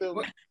 You got them.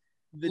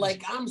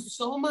 Like I'm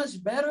so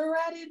much better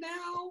at it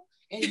now,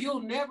 and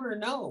you'll never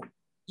know.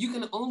 You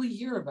can only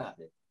hear about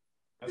it.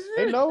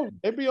 They know.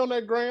 They be on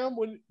that gram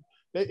when.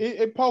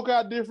 It poke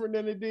out different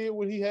than it did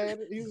when he had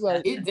it. He was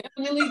like, it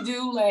definitely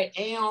do. Like,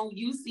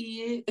 you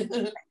see it.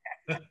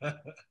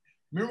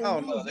 Remember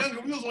when we was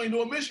younger, we was only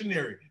doing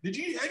missionary. Did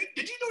you know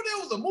there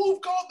was a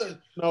move called the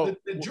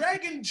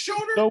dragon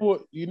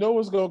shoulder? You know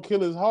what's gonna kill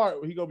his heart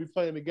when he gonna be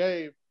playing the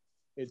game,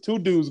 and two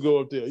dudes go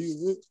up there.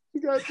 You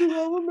got two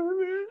of them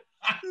in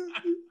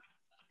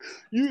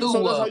there.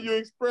 So that's how you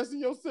expressing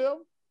yourself.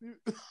 You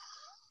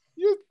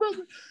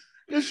expressing.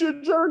 It's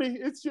your journey.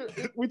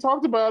 We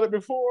talked about it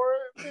before.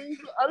 I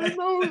didn't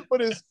know,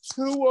 but it's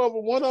two of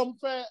them. One of them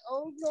fat.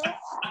 Oh God.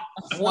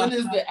 One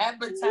is the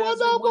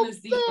appetizer. One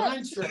is the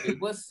entree.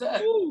 What's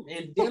up?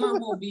 And dinner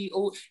will be.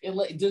 And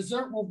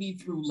dessert will be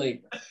through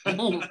later.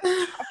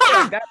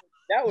 that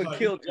would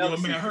kill.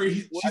 Man,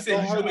 she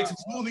said she's gonna make some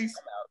smoothies.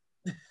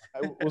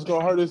 What's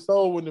gonna hurt his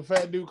soul when the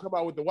fat dude come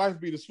out with the wife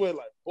beater sweat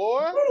like,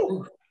 boy.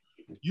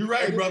 You're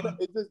right, brother.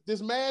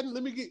 This man,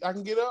 I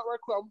can get up right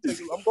quick.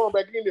 I'm going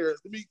back in there.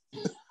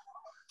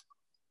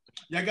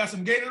 Y'all got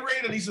some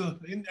Gatorade? I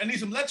need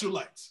some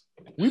electrolytes.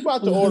 We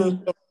about to order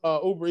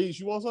Uber Eats.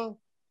 You want some?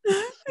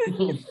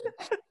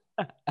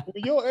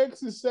 When your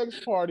ex's sex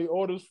party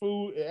orders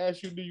food and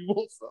asks you, do you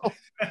want some?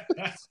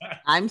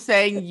 I'm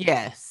saying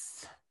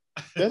yes.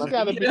 That's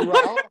gotta be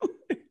right.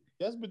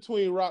 That's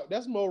between rock.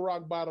 That's more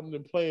rock bottom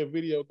than playing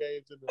video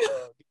games in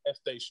the gas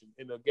station.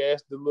 The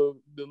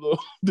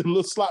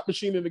little slot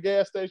machine in the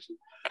gas station.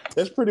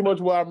 That's pretty much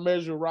where I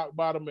measure rock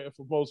bottom at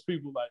for most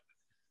people. Like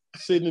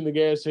sitting in the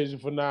gas station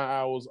for 9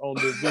 hours on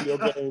the video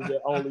game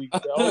that only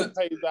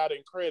pays out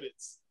in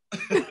credits.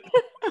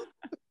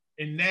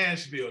 In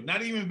Nashville,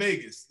 not even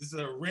Vegas. It's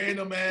a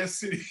random ass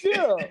city.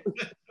 Yeah,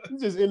 you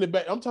just in the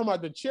back. I'm talking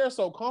about the chair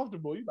so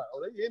comfortable. You like,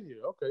 they in here.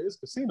 Okay, it's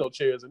casino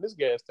chairs in this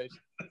gas station.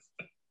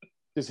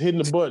 Just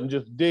hitting the button,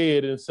 just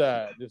dead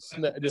inside. Just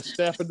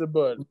snapping the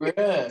button.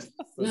 Yeah.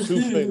 With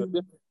 2 fingers.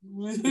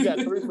 You got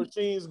 3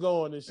 machines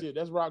going and shit.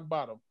 That's rock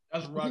bottom.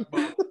 That's rock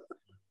bottom.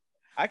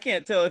 I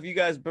can't tell if you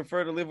guys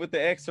prefer to live with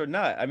the ex or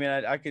not. I mean,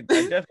 I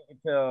definitely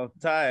tell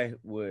Ty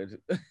would.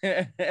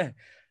 I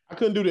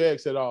couldn't do the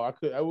ex at all.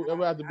 I would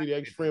have to be the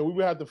ex friend. We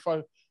would have to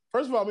fight.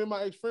 First of all, me and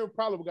my ex friend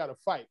probably got to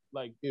fight.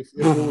 Like if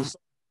it was,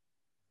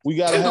 we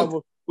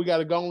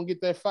gotta go and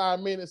get that 5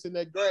 minutes in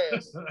that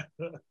grass.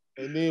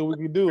 And then we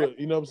can do it.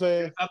 You know what I'm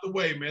saying? Out the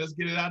way, man. Let's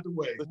get it out the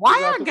way.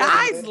 Why are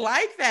guys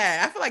like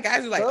that? I feel like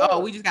guys are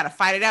like, we just got to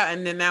fight it out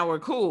and then now we're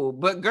cool.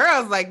 But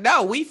girls like,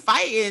 no, we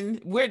fighting.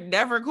 We're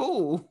never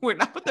cool. We're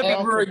not with them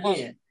ever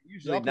again.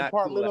 Usually y'all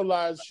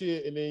compartmentalize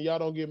shit and then y'all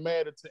don't get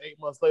mad until 8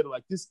 months later.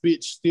 Like, this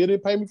bitch still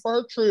didn't pay me for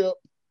her trip.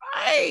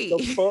 Right.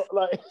 The fuck?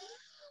 Like,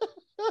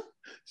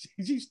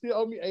 she still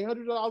owe me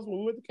 $800 when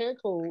we went to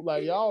Cancun.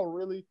 Like, y'all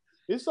really,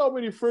 there's so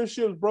many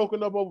friendships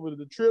broken up over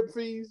the trip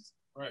fees.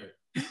 Right.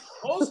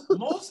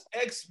 Most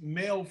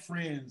ex-male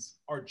friends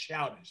are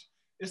childish.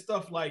 It's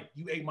stuff like,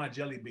 you ate my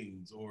jelly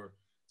beans, or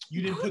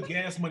you didn't put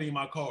gas money in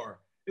my car.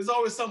 It's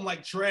always something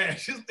like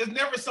trash. It's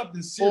never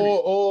something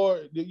serious.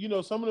 Or you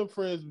know, some of them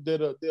friends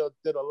that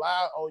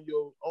lie on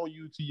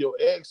you to your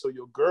ex or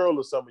your girl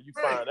or something, you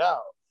find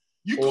out.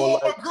 You call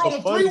my girl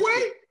on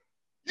three-way?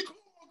 You call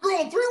my girl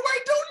on three-way?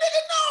 Don't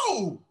nigga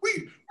know.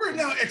 We're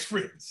now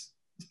ex-friends.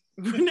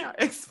 We're now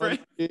ex-friends.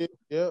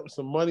 Yeah,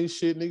 some money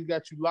shit. Nigga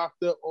got you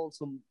locked up on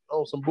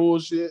some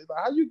bullshit. Like,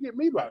 how you get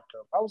me locked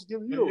up? I was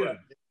giving you a ride.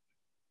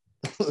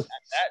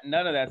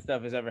 None of that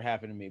stuff has ever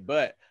happened to me.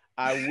 But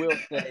I will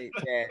say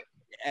that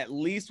at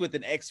least with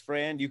an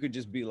ex-friend, you could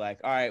just be like,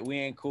 all right, we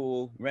ain't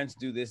cool. Rent's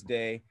due this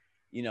day.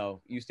 You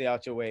know, you stay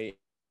out your way,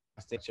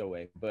 I stay out your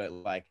way. But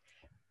like,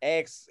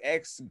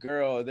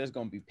 ex-girl, there's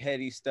gonna be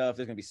petty stuff.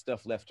 There's gonna be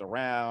stuff left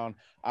around.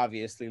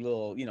 Obviously,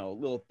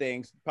 little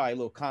things, probably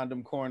little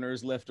condom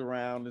corners left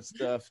around and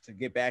stuff to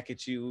get back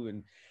at you.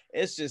 And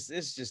it's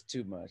just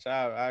too much.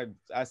 I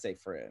say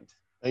friend.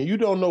 And you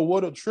don't know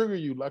what'll trigger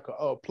you. Like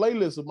a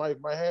playlist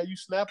might have you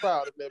snap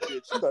out of that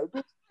bitch. She's like,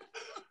 bitch,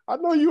 I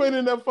know you ain't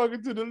in that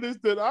fucking to the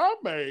list that I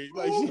made.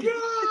 Like,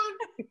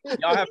 God.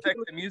 Y'all have sex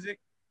to music?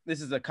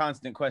 This is a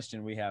constant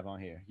question we have on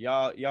here.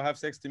 Y'all have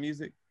sex to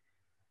music?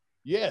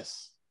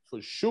 Yes.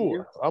 For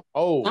sure. I'm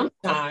old.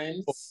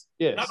 Sometimes.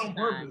 Yes. Not on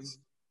purpose.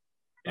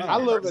 I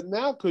love it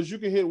now because you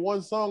can hit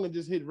one song and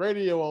just hit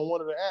radio on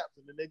one of the apps,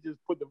 and then they just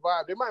put the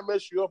vibe. They might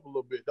mess you up a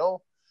little bit,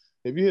 don't?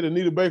 If you hit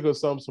Anita Baker or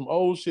something, some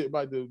old shit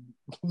like the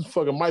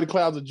fucking Mighty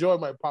Clouds of Joy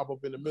might pop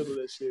up in the middle of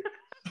that shit.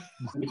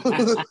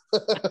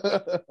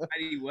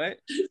 Mighty what?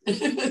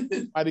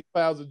 Mighty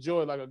Clouds of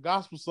Joy, like a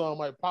gospel song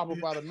might pop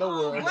up out of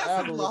nowhere.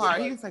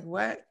 He was like,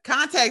 what?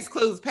 Context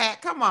clues,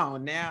 Pat. Come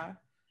on now.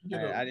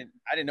 I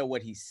didn't know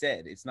what he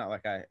said. It's not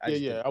like I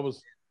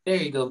was. There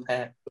you go,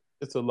 Pat.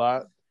 It's a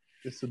lot.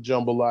 It's a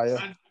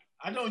jambalaya.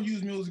 I don't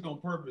use music on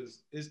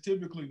purpose. It's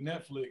typically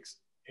Netflix,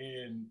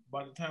 and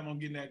by the time I'm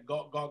getting that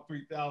Gawk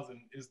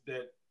 3000, is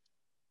that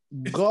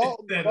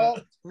Gawk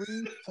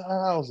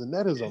 3000.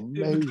 That is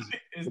amazing.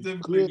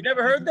 You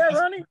never heard that,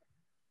 Ronnie?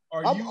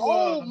 I'm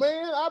old,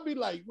 man. I'll be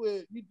like,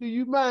 well, do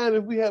you mind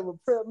if we have a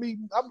prayer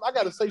meeting? I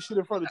got to say shit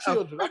in front of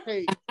children. I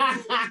can't.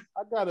 I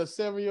got a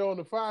 7-year-old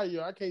and a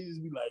 5-year-old. I can't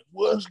just be like,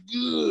 what's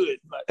good?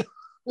 Like,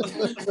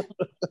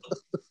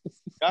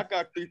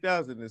 Gawk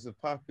 3000 is a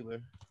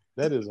popular.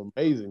 That is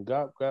amazing.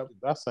 Gawk,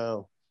 that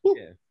sound. Whoop.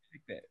 Yeah,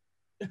 take that.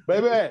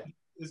 Baby.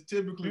 It's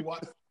typically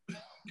what.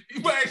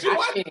 You actually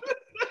what?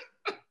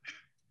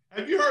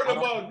 Have you heard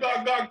about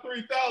Gawk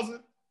 3000?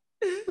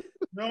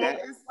 No, that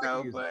is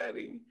so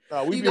funny.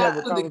 You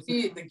got what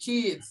the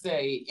kids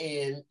say,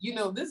 and you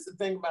know this is the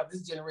thing about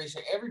this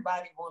generation.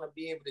 Everybody want to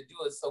be able to do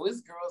it, so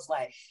it's girls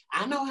like,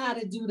 I know how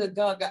to do the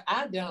gaga.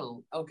 I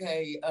don't.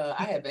 Okay,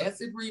 I have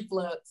acid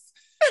reflux,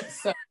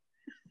 so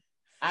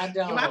I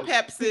don't. My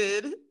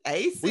Pepsid,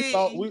 AC.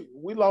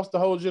 We lost the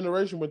whole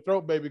generation when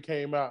Throat Baby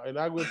came out, and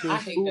I went to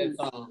school. Hate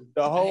that song.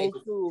 The whole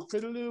school,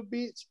 pretty little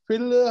bitch,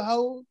 pretty little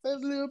hoe,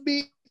 pretty little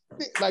bitch.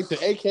 Like the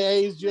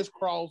AKAs just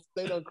crossed.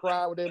 They done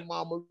cry with their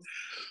mamas.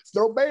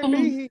 Throat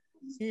Baby,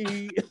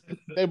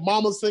 their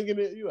mama singing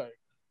it. You like,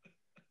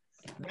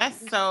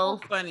 that's so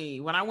funny.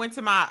 When I went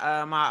to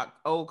my my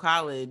old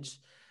college,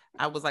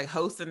 I was like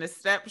hosting a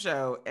step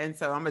show, and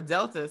so I'm a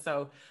Delta,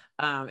 so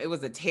it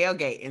was a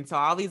tailgate, and so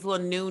all these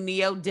little new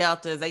Neo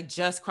Deltas, they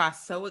just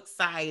crossed, so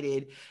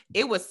excited.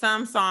 It was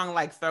some song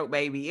like Throat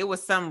Baby. It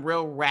was some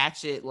real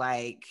ratchet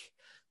like.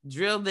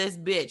 Drill this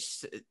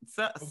bitch,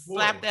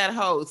 slap that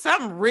hoe,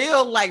 something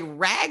real like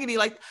raggedy,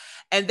 like,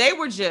 and they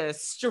were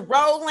just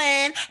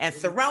strolling and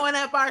throwing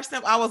up our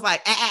stuff. I was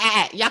like,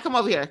 y'all come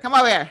over here.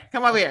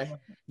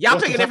 Y'all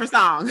pick a different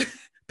song.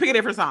 Pick a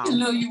different song. You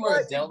know you were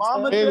a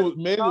Delta.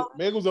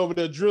 Meg was over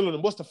there drilling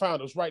them. What's the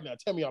founders right now?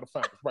 Tell me all the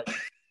founders right now.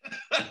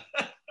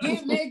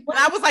 And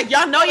I was like,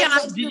 y'all know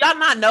do y'all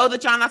not know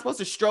that y'all not supposed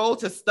to stroll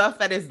to stuff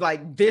that is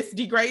like this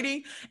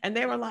degrading? And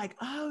they were like,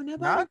 oh,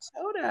 nobody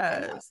told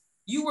us.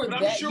 You were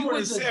but I'm sure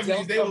in the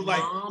 70s they was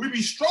like, we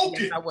be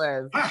stroking. Yes, I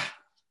was.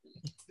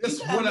 That's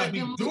what I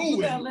be doing.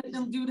 You gotta let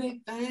them do their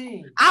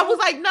thing. I was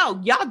like, no,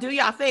 y'all do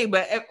y'all thing.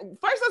 But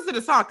first listen to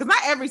the song, because not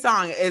every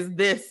song is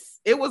this.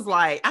 It was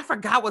like, I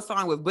forgot what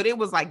song it was, but it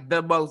was like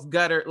the most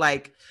gutter.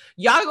 Like,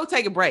 y'all go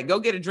take a break. Go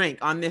get a drink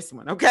on this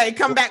one. Okay,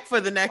 come back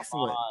for the next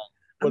one.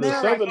 But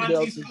the Southern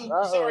Delta,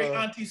 sorry,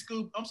 Auntie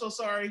Scoop. I'm so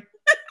sorry.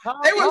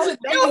 They was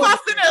all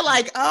sitting there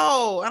like,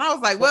 oh, and I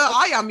was like, well,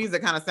 all y'all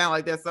music kind of sound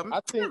like that. So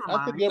I think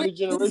every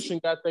generation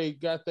got they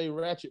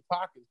ratchet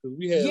pockets because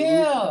we had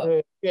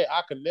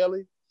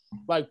Akinelli.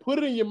 Like, put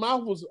it in your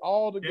mouth was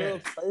all the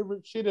girls'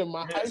 favorite shit in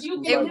my high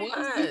school.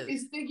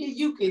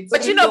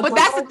 But you know, but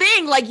that's the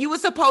thing. Like, you were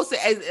supposed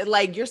to,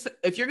 like,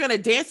 if you're gonna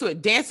dance to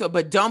it,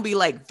 but don't be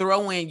like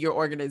throwing your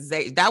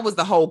organization. That was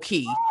the whole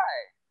key.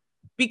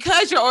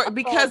 Because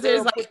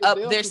there's like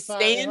there's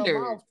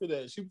standards.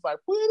 She was like,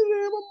 put it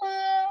in my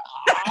mouth.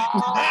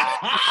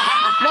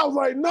 And I was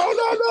like, no.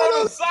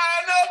 Sign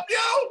up, yo.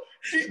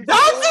 Don't do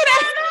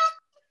that.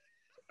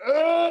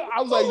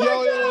 I was like,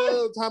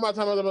 yo, time out.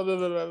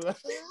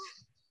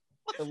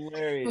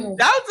 Hilarious. Don't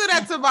do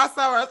that to my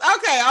sorrows.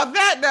 Okay, on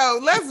that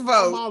note, let's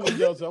vote. My mom's a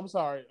Delta. I'm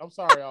sorry,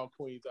 all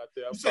queens out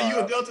there. You say you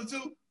a Delta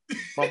too?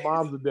 My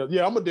mom's a Delta.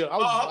 Yeah, I'm a Delta. I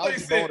thought you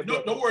said,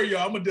 don't worry,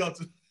 y'all. I'm a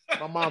Delta.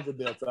 My mom's a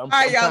Delta. All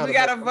right, y'all, we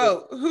gotta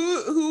vote.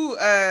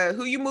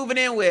 Who you moving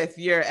in with?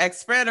 Your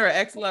ex-friend or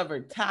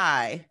ex-lover?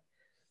 Ty.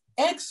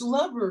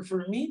 Ex-lover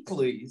for me,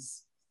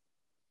 please.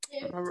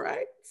 All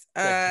right.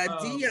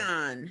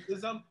 Dion.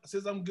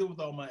 Since I'm good with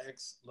all my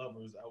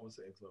ex-lovers, I would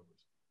say ex-lovers.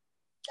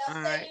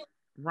 All right.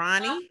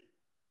 Ronnie.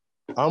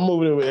 I'm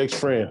moving in with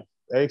ex-friend.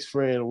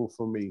 Ex-friend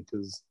for me,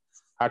 because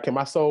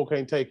my soul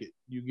can't take it.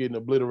 You getting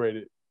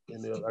obliterated,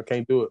 and I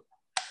can't do it.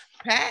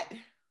 Pat.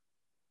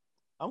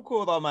 I'm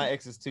cool with all my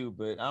exes too,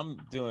 but I'm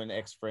doing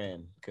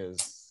ex-friend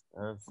because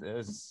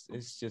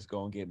it's just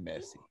gonna get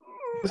messy.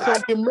 It's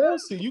gonna get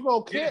messy. You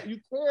gonna care?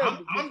 You care?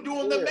 I'm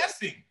doing the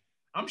messing.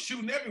 I'm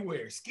shooting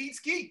everywhere. Skeet.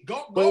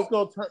 Go. But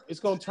it's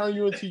gonna turn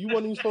you into. You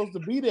weren't even supposed to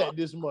be that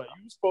this month.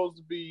 You were supposed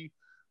to be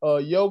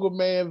yoga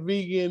man,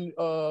 vegan.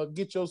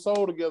 Get your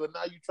soul together.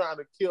 Now you trying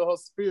to kill her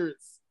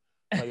spirits.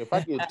 Like if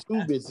I get 2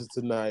 bitches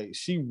tonight,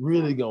 she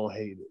really gonna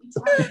hate it.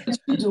 What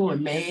you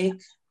doing,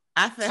 Meg?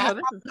 I said,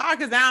 this is hard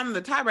because I'm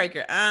the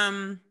tiebreaker.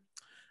 I'm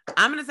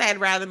gonna say I'd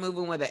rather move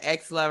in with an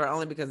ex-lover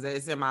only because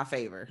it's in my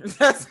favor.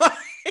 That's why.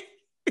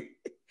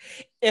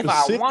 If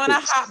I want to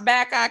hop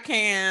back, I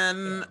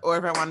can, or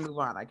if I want to move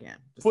on, I can.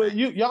 But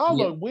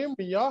y'all are women.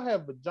 Y'all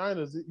have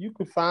vaginas. You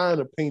can find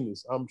a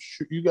penis. I'm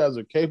sure you guys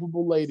are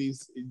capable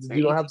ladies.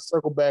 You don't have to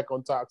circle back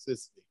on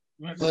toxicity.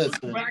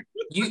 Listen,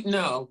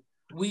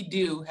 we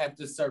do have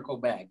to circle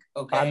back.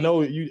 Okay. I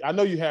know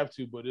you have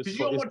to, but it's you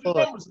don't want your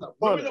numbers up.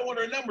 Women don't want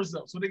their numbers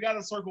up, so they got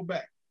to circle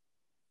back.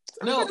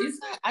 No, it's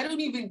not. I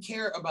don't even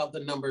care about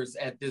the numbers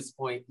at this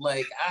point.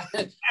 Like I've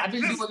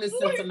been doing this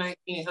since the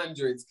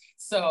 1900s.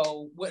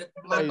 So what?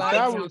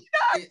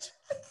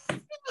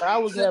 I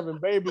was having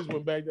babies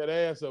when Back That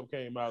Ass Up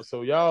came out.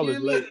 So y'all is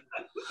late.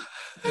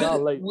 Y'all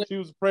late. She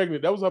was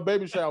pregnant. That was her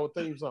baby shower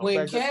theme song.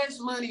 When Cash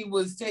Money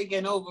was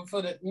taking over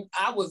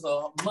I was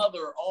a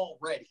mother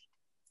already.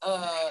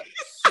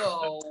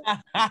 So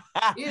I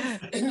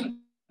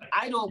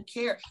don't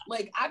care.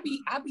 Like I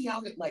be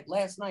out here. Like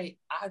last night,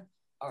 I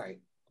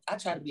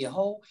try to be a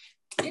hoe.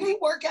 It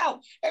ain't work out.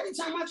 Every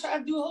time I try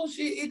to do whole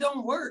shit, it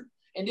don't work.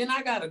 And then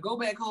I gotta go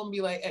back home and be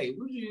like, hey,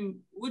 what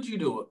you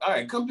doing? All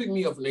right, come pick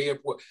me up from the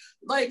airport.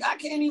 Like I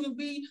can't even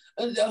be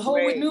a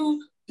hoe with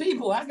new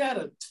people. I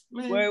gotta,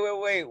 man.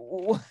 Wait.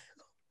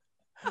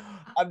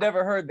 I've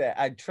never heard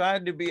that. I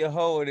tried to be a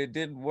hoe and it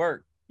didn't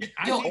work.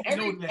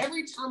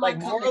 Every time I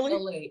come to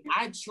LA,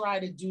 I try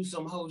to do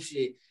some whole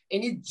shit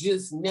and it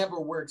just never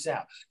works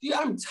out. Dude,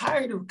 I'm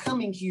tired of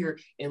coming here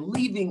and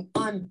leaving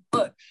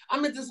unfucked. I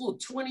met this little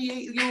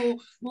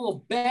 28-year-old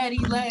little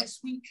baddie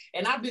last week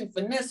and I've been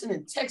finessing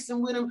and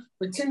texting with him,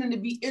 pretending to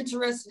be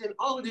interested in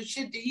all of the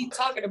shit that he's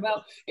talking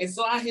about. And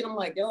so I hit him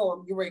like, yo,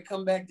 I'm getting ready to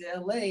come back to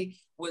LA.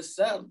 What's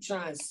up? I'm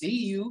trying to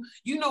see you.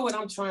 You know what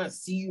I'm trying to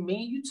see you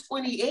mean? You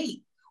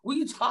 28. What are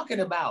you talking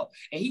about?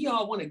 And he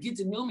all want to get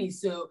to know me.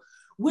 So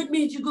what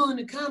made you go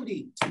into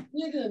comedy?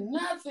 Nigga,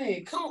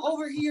 nothing. Come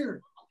over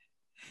here.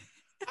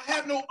 I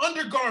have no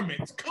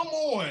undergarments. Come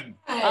on.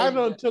 I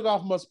done took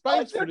off my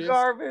Spanx for this.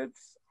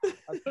 Undergarments.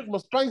 I took my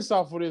Spanx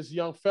off for this,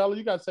 young fella.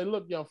 You got to say,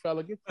 look, young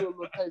fella, get you a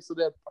little taste of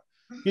that.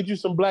 Get you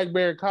some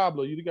blackberry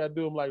cobbler. You got to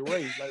do them like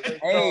Ray.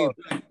 Hey,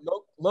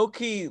 low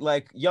key,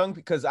 like young,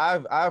 because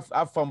I've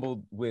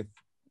fumbled with.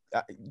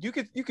 You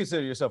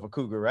consider yourself a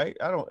cougar, right?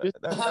 I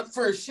don't.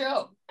 For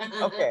sure.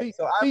 Okay,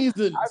 so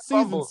season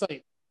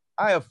saint.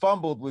 I have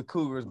fumbled with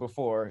cougars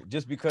before,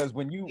 just because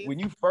when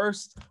you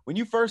first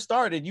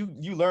started,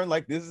 you learn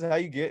like this is how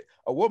you get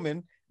a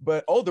woman,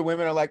 but older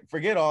women are like,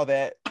 forget all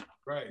that.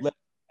 Right.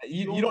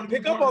 You don't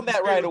pick up on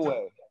that right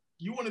away.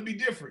 You want to be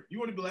different. You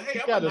want to be like, hey,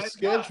 she got a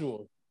schedule.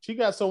 Guy. She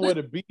got somewhere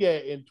to be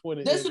at in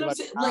 20. That's what I'm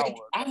saying. Like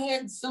I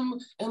had some,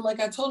 and like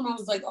I told him, I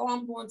was like, oh,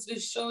 I'm going to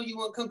this show. You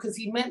want to come? Because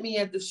he met me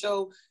at the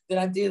show that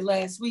I did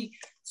last week.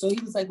 So he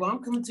was like, well,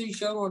 I'm coming to your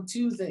show on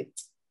Tuesday.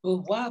 But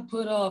why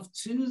put off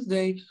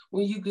Tuesday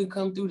when you can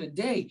come through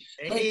today?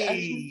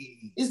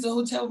 Hey. It's the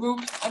hotel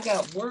room. I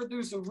got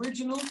Werther's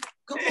Original.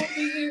 Come over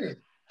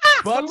here.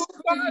 Come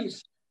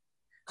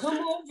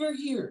over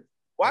here.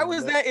 Why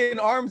was that in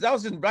arms? That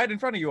was just right in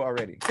front of you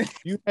already.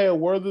 You had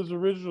Werther's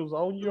Originals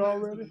on you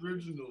already?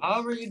 I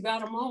already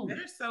got them on.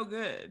 They're so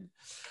good.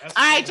 All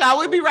right, y'all.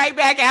 We'll be right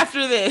back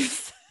after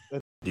this.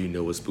 Do you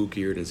know what's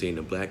spookier than seeing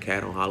a black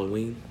cat on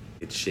Halloween?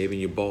 It's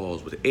shaving your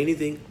balls with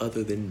anything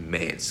other than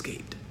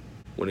Manscaped.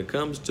 When it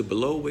comes to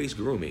below-waist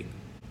grooming,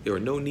 there are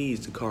no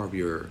needs to carve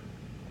your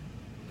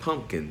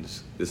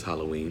pumpkins this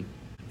Halloween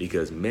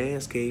because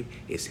Manscaped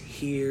is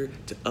here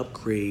to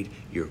upgrade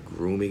your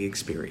grooming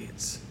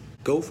experience.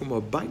 Go from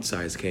a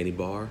bite-sized candy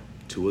bar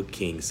to a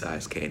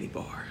king-size candy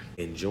bar.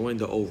 And join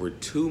the over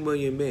 2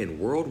 million men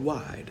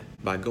worldwide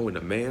by going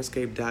to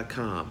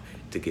manscaped.com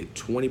to get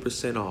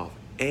 20% off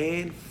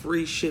and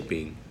free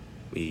shipping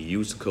when you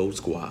use the code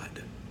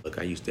SQUAD. Look,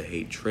 I used to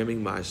hate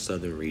trimming my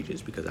southern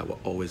regions because I would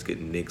always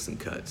get nicks and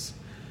cuts.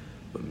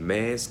 But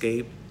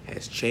Manscaped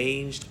has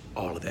changed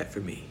all of that for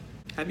me.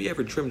 Have you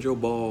ever trimmed your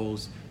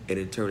balls and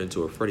it turned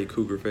into a Freddy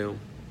Krueger film?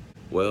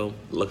 Well,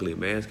 luckily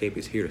Manscaped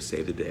is here to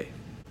save the day.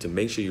 To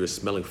make sure you're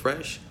smelling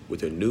fresh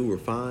with their new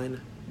refined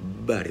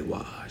body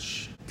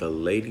wash. The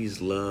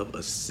ladies love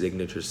a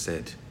signature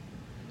scent,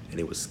 and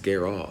it will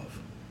scare off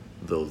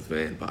those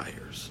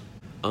vampires.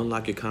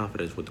 Unlock your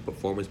confidence with the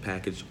Performance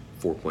Package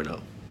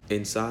 4.0.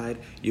 Inside,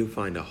 you'll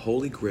find a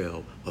holy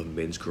grail of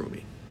men's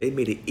grooming. They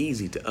made it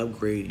easy to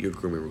upgrade your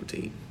grooming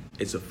routine.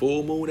 It's a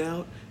full moon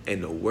out,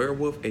 and the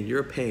werewolf in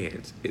your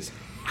pants is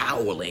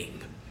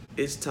howling.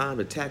 It's time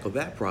to tackle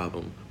that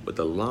problem with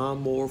the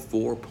Lawnmower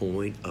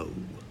 4.0.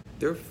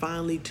 Their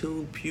finely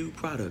tuned Pew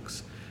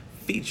products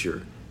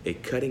feature a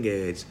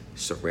cutting-edge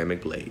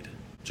ceramic blade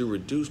to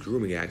reduce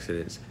grooming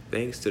accidents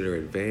thanks to their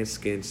advanced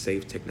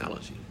skin-safe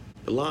technology.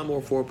 The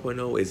Lawnmower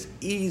 4.0 is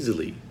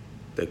easily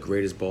the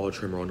greatest ball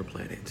trimmer on the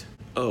planet.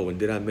 Oh, and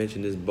did I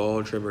mention this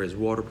ball trimmer is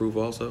waterproof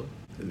also?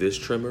 This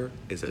trimmer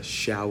is a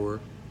shower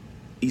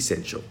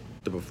essential.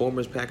 The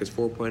Performance Package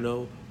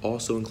 4.0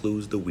 also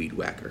includes the Weed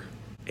Whacker,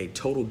 a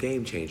total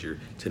game changer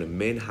to the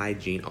men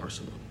hygiene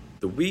arsenal.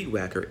 The Weed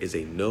Whacker is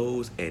a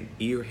nose and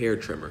ear hair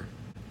trimmer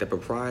that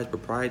provides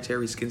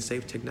proprietary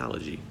skin-safe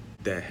technology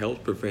that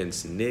helps prevent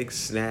snigs,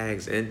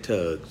 snags, and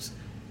tugs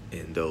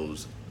in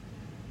those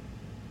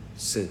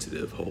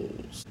sensitive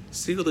holes.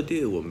 Seal the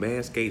deal with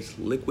Manscaped's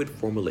liquid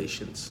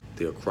formulations.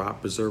 Their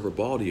Crop Preserver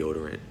Ball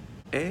Deodorant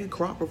and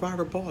Crop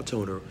Reviver Ball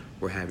Toner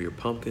will have your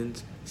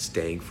pumpkins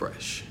staying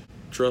fresh.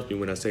 Trust me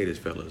when I say this,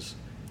 fellas,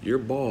 your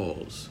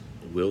balls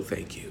will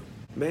thank you.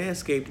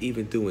 Manscaped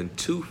even doing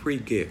 2 free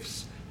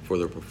gifts for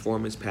their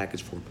Performance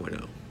Package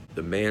 4.0.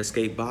 The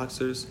Manscaped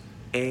Boxers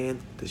and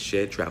the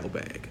Shed Travel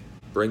Bag.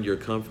 Bring your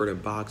comfort in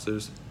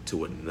boxers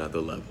to another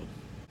level.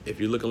 If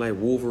you're looking like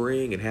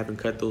Wolverine and haven't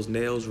cut those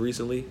nails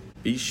recently,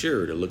 be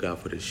sure to look out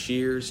for the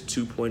Shears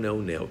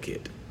 2.0 Nail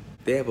Kit.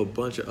 They have a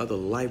bunch of other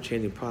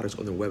life-changing products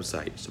on their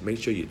website, so make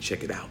sure you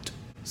check it out.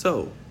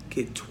 So,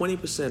 get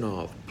 20%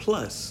 off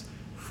plus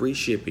free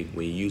shipping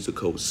when you use the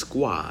code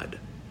SQUAD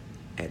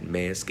at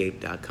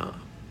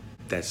manscaped.com.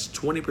 That's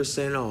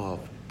 20%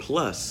 off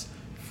plus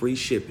free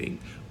shipping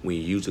when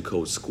you use the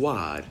code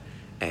SQUAD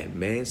at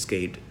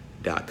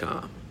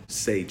manscaped.com.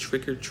 Say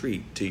trick or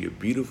treat to your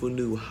beautiful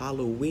new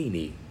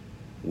Halloweeny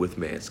with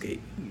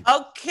Manscaped.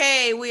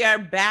 Okay, we are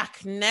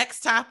back.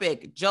 Next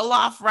topic,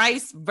 jollof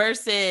rice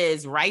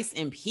versus rice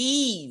and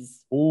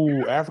peas.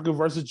 Ooh, Africa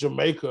versus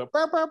Jamaica.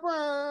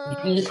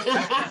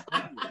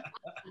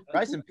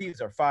 Rice and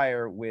peas are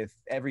fire with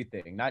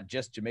everything, not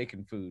just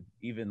Jamaican food,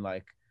 even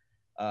like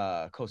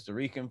Costa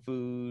Rican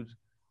food.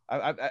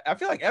 I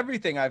feel like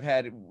everything I've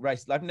had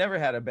rice. I've never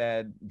had a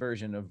bad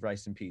version of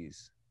rice and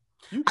peas.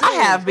 I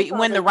have, but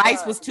when the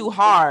rice was too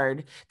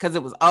hard because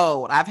it was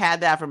old. I've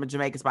had that from a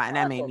Jamaican spot, and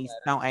that made me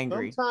so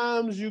angry.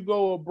 Sometimes you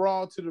go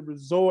abroad to the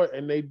resort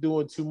and they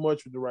doing too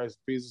much with the rice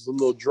and peas. It's a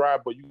little dry,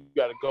 but you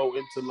got to go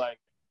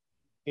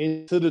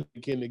into the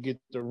chicken to get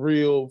the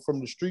real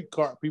from the street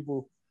cart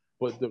people.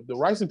 But the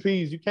rice and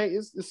peas, you can't.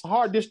 It's a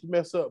hard dish to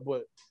mess up,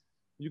 but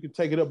you can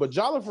take it up. But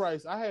jollof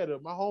rice, I had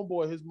my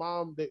homeboy, his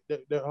mom,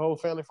 their whole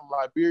family from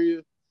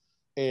Liberia.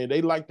 And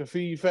they like to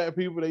feed fat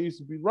people. They used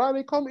to be, Ron,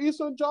 they come eat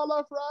some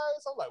jollof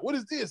rice. I'm like, what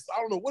is this? I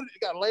don't know. What it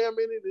got lamb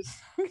in it?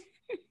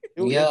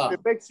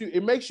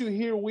 It makes you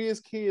hear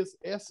Wizkid's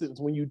essence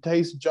when you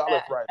taste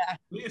jollof rice.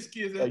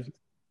 Wizkid's like,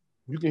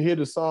 you can hear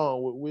the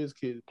song with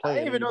Wizkid playing. I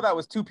didn't even know that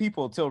was 2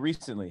 people till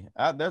recently.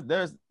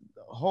 There's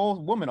a whole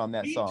woman on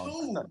that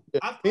song.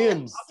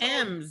 Tim's.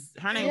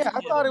 Her name. I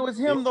thought it was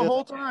him the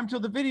whole time till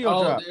the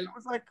video dropped. I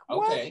was like,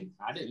 what? Okay,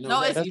 I didn't know.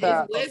 No, it's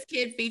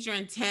Wizkid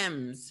featuring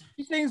Tim's.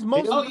 He sings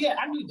most. Oh yeah,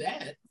 I knew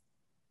that.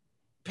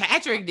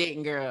 Patrick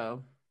didn't,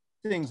 girl.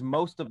 He sings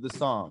most of the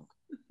song.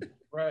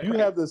 Right. You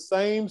have the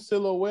same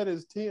silhouette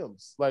as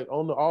Tim's, like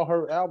on all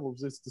her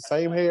albums. It's the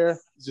same hair,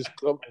 just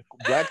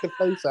black the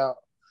face out.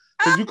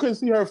 Because you couldn't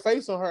see her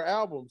face on her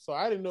album, so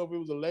I didn't know if it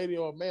was a lady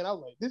or a man. I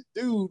was like, this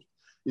dude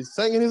is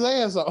singing his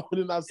ass off.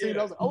 And then I seen it,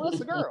 I was like, oh,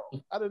 that's a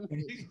girl. I didn't.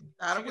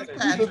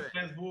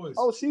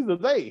 Oh, she's a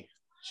they.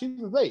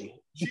 She's a they.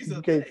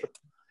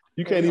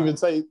 You can't even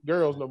say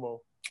girls no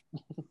more.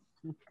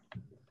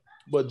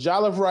 But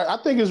jollof rice,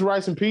 I think it's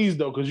rice and peas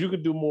though, because you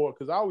could do more.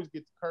 Because I always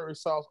get the curry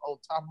sauce on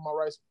top of my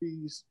rice and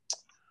peas.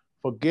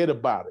 Forget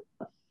about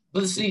it.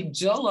 But see,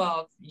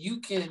 jollof, you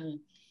can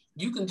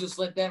just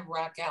let that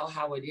rock out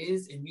how it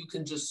is, and you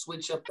can just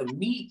switch up the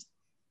meat,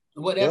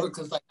 whatever.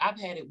 Because like I've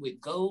had it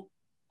with goat,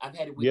 I've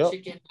had it with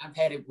chicken, I've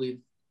had it with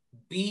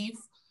beef.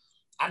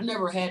 I've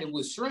never had it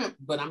with shrimp,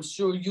 but I'm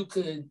sure you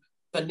could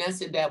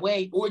finesse it that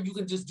way, or you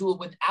can just do it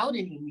without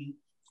any meat,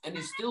 and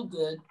it's still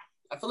good.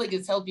 I feel like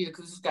it's healthier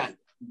because it's got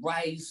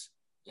rice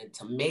and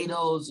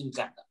tomatoes, and you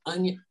got the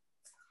onion.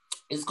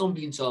 It's gonna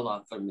be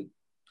jollof for me.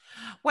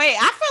 Wait,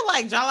 I feel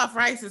like jollof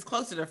rice is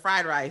closer to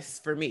fried rice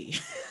for me.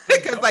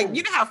 Because like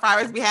you know how fried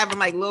rice be having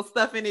like little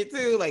stuff in it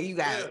too. Like you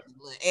got a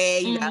little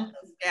egg, you got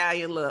a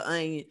scallion, little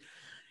onion.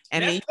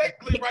 And that's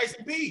technically rice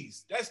and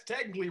peas. That's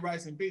technically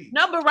rice and peas.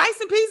 No, but rice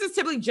and peas is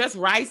typically just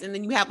rice, and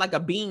then you have like a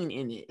bean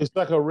in it. It's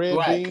like a red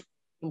bean,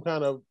 some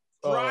kind of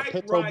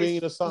pinto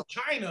bean or something.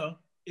 China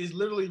is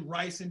literally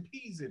rice and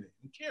peas in it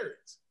and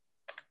carrots.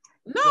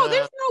 No,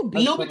 there's no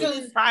bean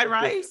because fried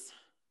rice.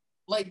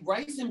 Like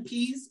rice and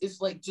peas is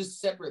like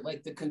just separate.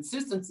 Like the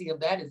consistency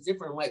of that is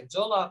different. Like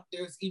jollof,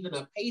 there's even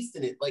a paste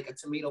in it, like a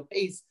tomato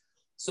paste.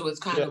 So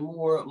it's kind of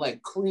more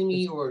like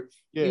creamy or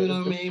you know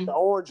what I mean?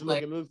 Orange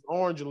looking, it's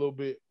orange a little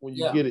bit when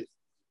you get it.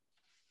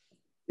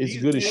 It's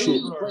good as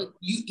shit. Like,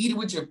 you eat it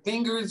with your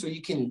fingers, or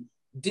you can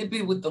dip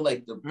it with the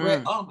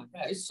bread. Oh my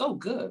god, it's so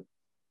good.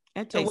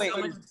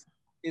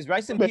 Is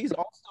rice and peas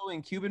also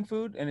in Cuban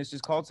food, and it's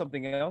just called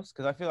something else?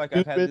 Because I feel like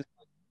I've had this.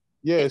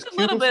 Yeah, it's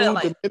Cuban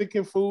food,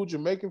 Dominican food,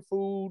 Jamaican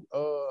food.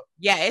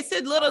 Yeah, it's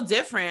a little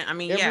different. I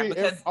mean,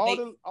 because all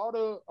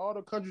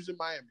the countries in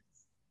Miami.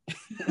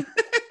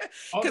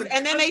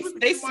 And then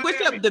they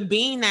switch up the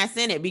bean that's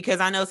in it, because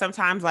I know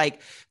sometimes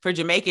like for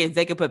Jamaicans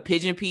they could put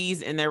pigeon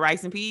peas in their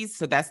rice and peas,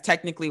 so that's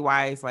technically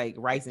why it's like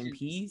rice and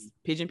peas,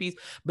 pigeon peas.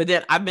 But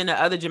then I've been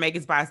to other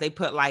Jamaican spots, they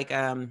put like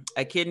a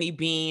kidney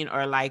bean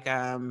or like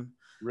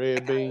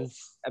red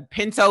beans, a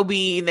pinto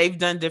bean. They've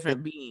done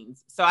different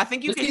beans, so I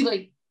think you can see,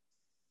 like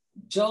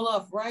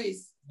jollof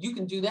rice. You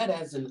can do that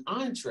as an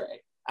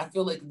entree. I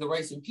feel like the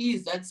rice and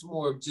peas, that's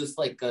more of just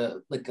like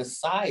a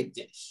side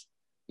dish.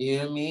 You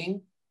know what I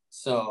mean?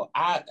 So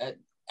I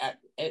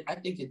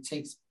think it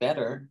tastes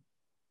better,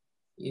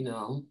 you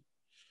know.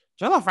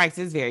 Jollof rice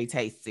is very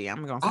tasty.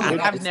 I'm gonna say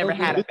I've never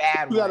had a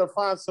bad one. You gotta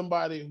find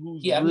somebody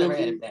who's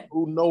really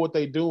who know what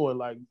they doing.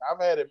 Like I've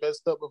had it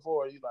messed up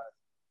before. You like,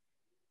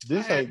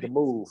 this ain't the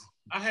move.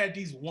 I had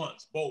these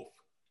once, both,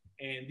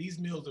 and these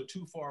meals are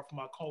too far from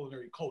my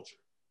culinary culture.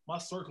 My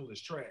circle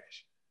is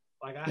trash.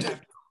 Like I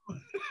have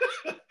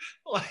to,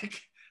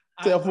 like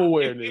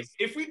self-awareness.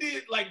 If we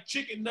did like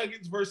chicken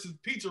nuggets versus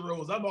pizza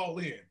rolls, I'm all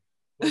in.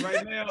 But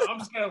right now, I'm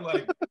just kind of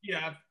like,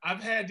 yeah,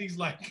 I've had these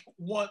like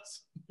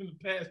once in the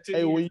past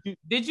 10 years.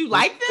 Did you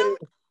like them?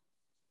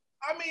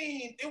 I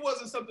mean, it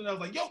wasn't something I was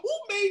like, yo, who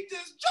made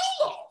this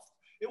jollof?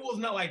 It was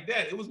not like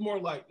that. It was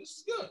more like, this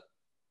is good.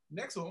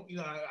 Next one, you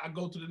know, I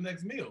go to the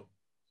next meal.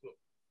 So,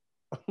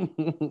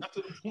 not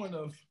to the point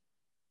of.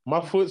 My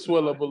foot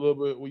swelled up a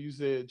little bit when you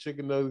said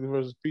chicken nuggets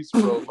versus pizza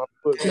rolls. My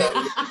foot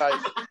got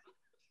tight.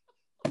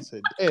 I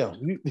said,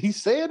 damn, he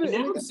said it.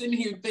 I'm sitting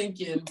here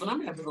thinking, but I'm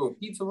gonna have to go with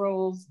pizza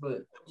rolls.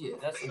 But yeah,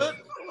 that's Ronnie.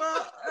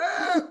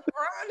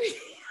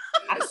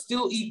 I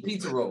still eat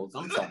pizza rolls.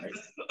 I'm sorry.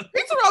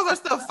 Pizza rolls are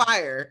still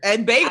fire.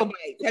 And bagel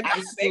bites. Have you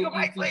had bagel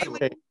bites lately?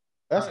 Hey,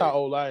 that's how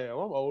old I am.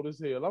 I'm old as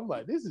hell. I'm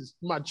like, this is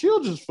my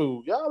children's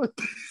food, y'all.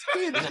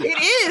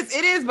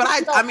 It is. But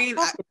I mean,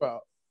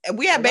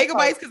 we have bagel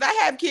bites because I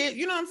have kids,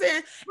 you know what I'm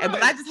saying? Right.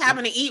 But I just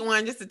happened to eat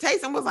one just to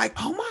taste them. Was like,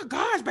 oh my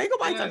gosh, bagel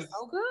bites are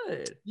so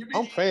good.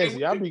 I'm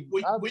fancy. When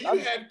you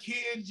have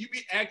kids, you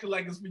be acting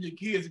like it's for your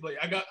kids. Like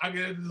I got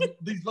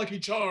these Lucky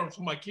Charms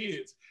for my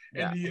kids.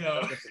 And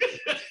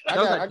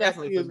I got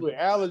kids with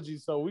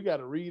allergies, so we got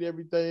to read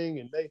everything.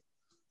 And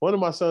one of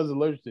my sons is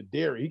allergic to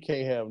dairy. He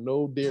can't have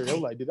no dairy.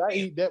 I'm like, did I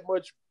eat that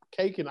much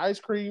cake and ice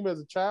cream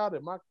as a child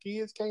that my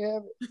kids can't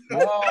have it?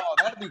 Oh,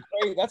 that'd be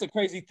crazy. That's a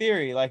crazy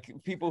theory. Like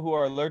people who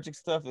are allergic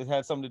stuff that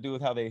has something to do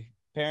with how they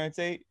parents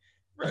ate.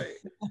 Right.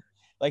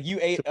 Like you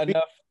ate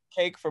enough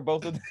cake for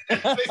both of them.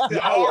 I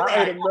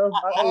ate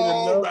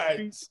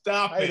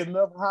ate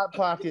enough Hot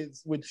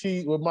Pockets with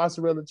cheese, with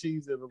mozzarella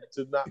cheese in them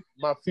to not.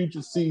 My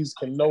future seeds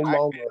can no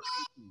longer.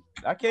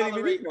 I can't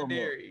even eat no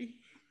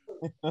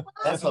more.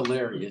 That's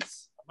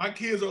hilarious. My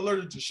kids are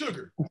allergic to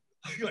sugar.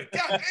 You're like,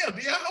 God damn,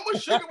 Dion, how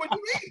much sugar would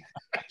you eat?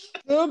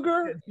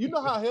 Sugar? You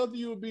know how healthy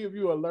you would be if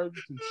you were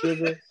allergic to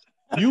sugar?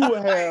 You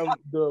would have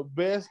the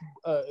best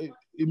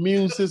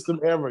immune system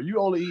ever. You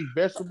only eat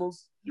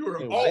vegetables.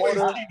 You're always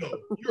keto.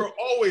 You're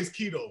always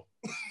keto.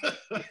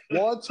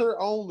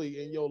 Water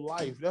only in your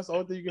life. That's the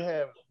only thing you can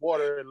have,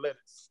 water and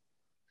lettuce.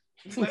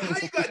 Like,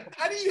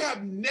 how do you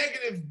have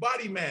negative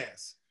body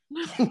mass?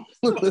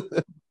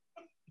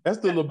 That's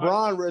the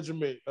LeBron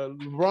regimen.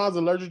 LeBron's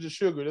allergic to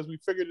sugar. We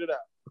figured it out.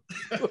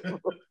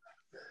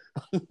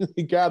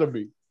 He gotta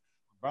be.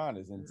 LeBron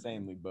is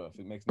insanely buff.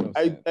 It makes no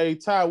sense. Hey,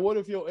 Ty, what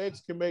if your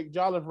ex can make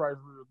jollof rice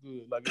real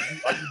good? Like,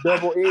 are you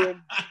double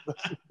in?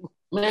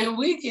 Man,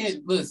 we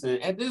can't listen.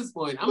 At this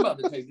point, I'm about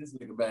to take this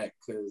nigga back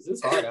because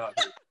it's hard out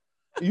here.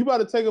 You about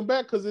to take him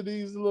back because of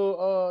these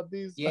little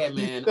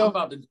man. I'm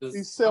about to just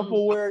these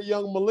self-aware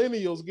young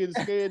millennials getting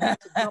scared to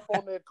jump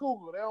on that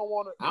cougar. They don't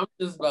want to. I'm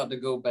just about to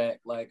go back.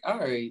 Like, all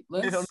right,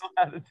 let's.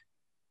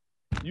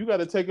 You got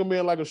to take him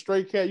in like a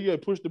stray cat. You got to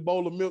push the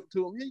bowl of milk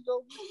to him. Here you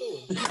go.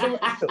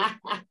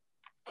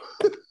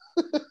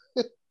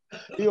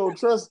 You don't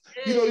trust.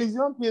 You know these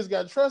young kids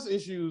got trust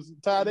issues.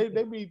 Ty, they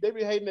be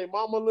hating their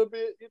mama a little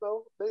bit. You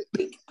know.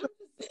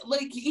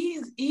 Like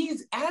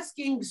he's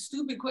asking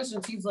stupid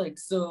questions. He's like,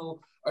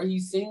 so are you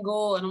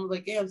single? And I was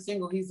like, yeah, I'm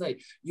single. He's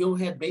like, you don't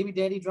have baby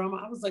daddy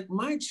drama? I was like,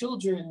 my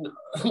children,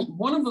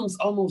 one of them's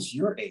almost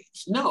your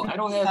age. No, I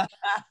don't have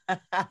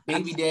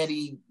baby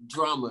daddy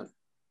drama.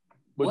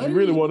 But what you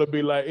really want to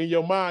be like, in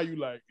your mind, you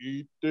like,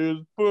 eat this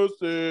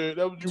pussy.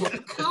 That was you want.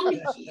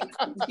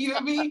 You know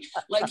what I mean?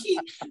 Like he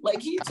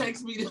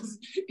texted me this.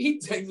 He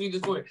texted me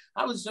this morning.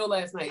 I was show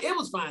last night. It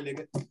was fine,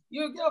 nigga.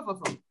 You get off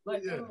of him.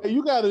 Like, hey,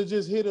 you gotta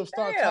just hit him.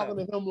 Start talking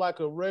to him like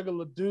a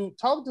regular dude.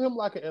 Talk to him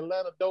like an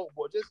Atlanta dope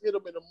boy. Just hit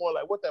him in the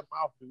morning. Like, what that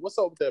mouth do? What's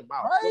up with that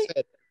mouth? Right? What's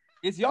that?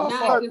 It's y'all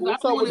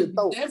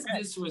fault. That's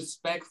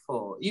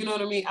disrespectful. You know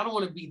what I mean? I don't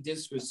want to be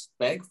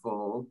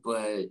disrespectful,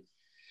 but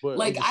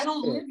like, I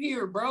don't live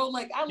here, bro.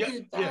 Like, I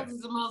live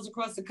thousands of miles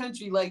across the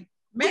country. Like,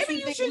 maybe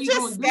you should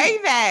just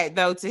say that,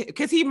 though,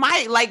 because he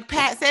might, like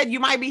Pat said, you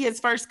might be his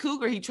first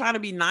cougar. He's trying to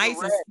be nice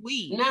and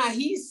sweet. Nah,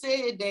 he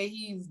said that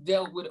he's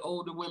dealt with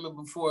older women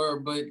before,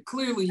 but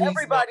clearly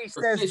everybody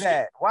says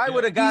that. Why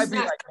would a guy be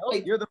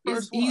like, you're the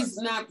first one? He's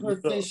not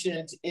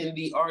proficient in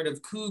the art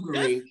of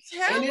cougaring,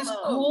 and it's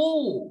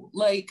cool.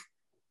 Like,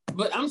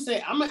 but I'm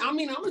saying, I'm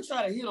gonna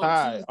try to hit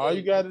on Tuesday. All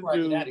you gotta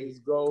do is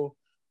go.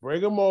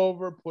 Bring them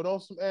over, put on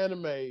some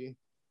anime,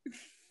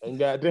 and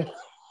goddamn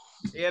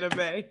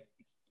anime.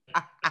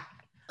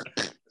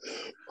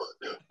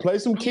 Play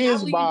some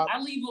Kids Bop.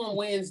 I leave on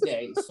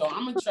Wednesday, so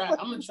I'm gonna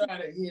try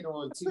to hit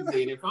on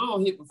Tuesday. And if I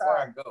don't hit before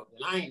I go,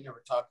 then I ain't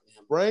never talking to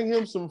him. Bring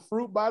him some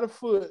fruit by the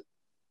foot.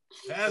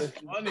 That's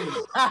funny.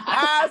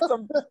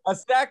 A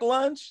stack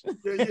lunch.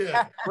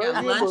 Yeah.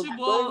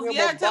 Lunchables.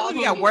 Yeah, tell him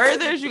you got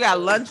Werther's, you got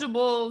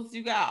Lunchables,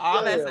 you got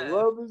all that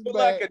stuff.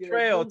 Like a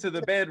trail to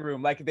the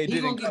bedroom, like they did.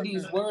 He gonna get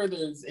these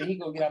Werther's and he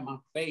gonna get out my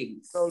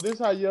face. So this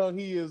how young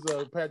he is.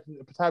 Pat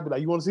be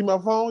like, you want to see my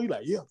phone? He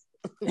like, yeah.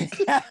 You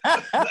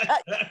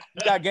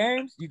got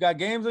games? You got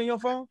games on your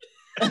phone?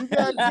 You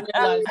guys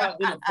realize how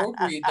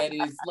inappropriate that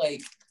is.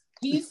 Like,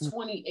 he's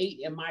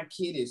 28 and my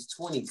kid is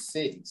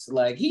 26.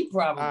 Like, he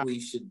probably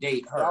should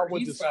date her.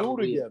 He's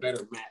probably a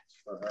better match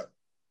for her.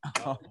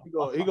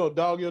 He gonna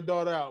dog your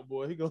daughter out,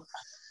 boy. He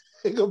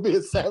gonna be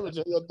a savage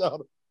on your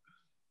daughter.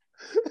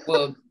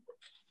 Well,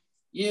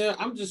 yeah,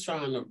 I'm just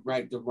trying to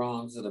right the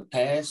wrongs of the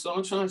past. So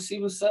I'm trying to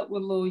see what's up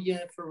with Lil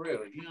Yet for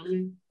real. You know what I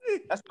mean?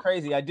 That's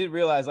crazy. I did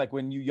realize, like,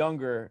 when you're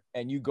younger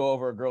and you go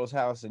over a girl's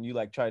house and you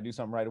like try to do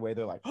something right away,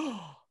 they're like,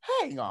 oh,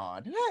 hang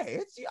on,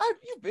 hey,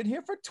 you've been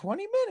here for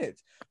 20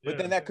 minutes. But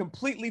then that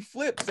completely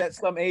flips at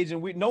some age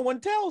and no one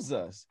tells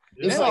us.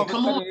 It's like,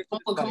 come on.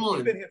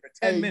 You've been here for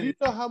 10 minutes.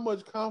 You know how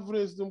much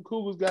confidence them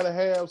cougars gotta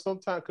have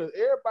sometimes, because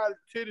everybody's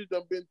titties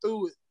done been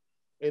through it.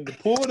 And to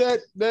pull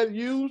that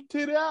used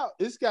titty out,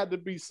 it's got to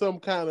be some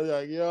kind of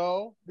like,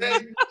 yo.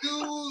 That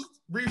used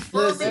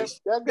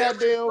refurbished. That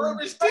goddamn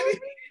refurbished titty.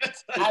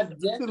 I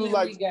definitely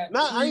like, got.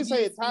 I ain't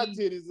saying tie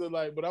titties are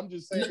like, but I'm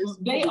just saying it's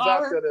they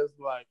out there that's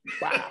like,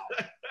 wow.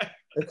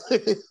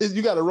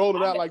 You got to roll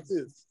it out like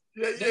this.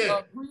 They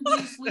are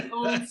previously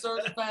owned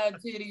certified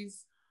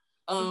titties.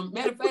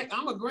 Matter of fact,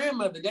 I'm a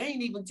grandmother. They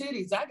ain't even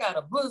titties. I got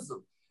a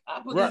bosom. I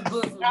put this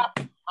bosom out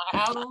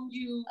on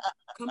you.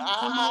 Come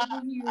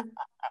over here.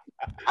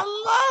 I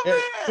love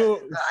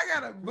it. I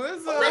got a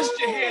bosom. Rest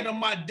your hand on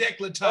my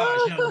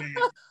décolletage, young man.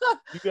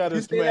 You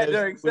gotta say that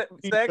during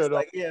sex,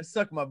 like, yeah,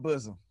 suck my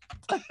bosom.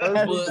 First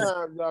 3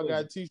 times y'all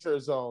got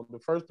t-shirts on. The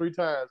first 3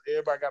 times,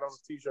 everybody got on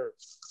a t-shirt.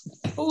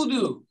 Who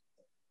do?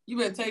 You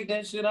better take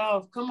that shit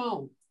off. Come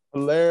on.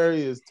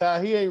 Hilarious.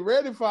 Ty, he ain't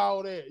ready for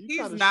all that.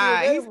 He's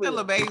not. He's still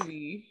a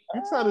baby.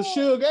 You trying to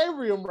Suge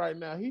Avery him right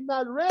now. He's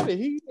not ready.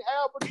 He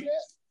Albert yet.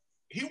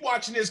 He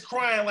watching this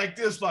crying like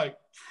this, like,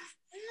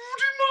 these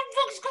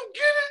motherfuckers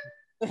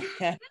gonna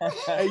get it.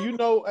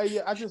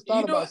 Hey, I just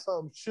thought about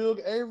something.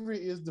 Suge Avery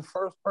is the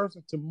first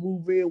person to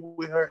move in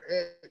with her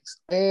ex,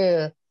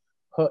 and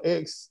her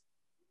ex,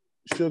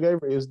 Suge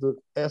Avery, is the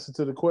answer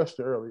to the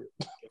question earlier.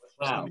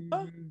 Wow.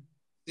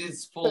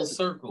 It's full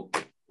circle.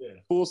 Yeah.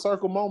 Full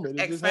circle moment.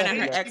 Ex-friend and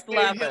her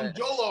ex-lover.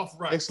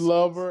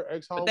 Ex-lover,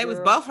 ex-homegirl. But they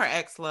was both her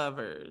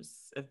ex-lovers,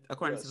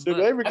 according to the book.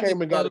 Suge Avery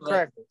came and got it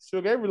cracking.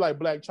 Suge Avery like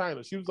Black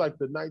China. She was like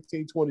the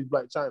 1920s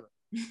Black China.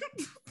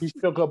 He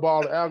shook up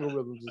all the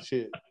algorithms and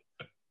shit.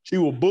 She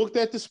was booked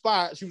at the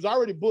spot. She was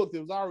already booked. It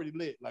was already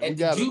lit. Like, at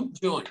the juke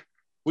joint.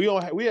 We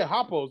had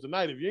Hoppos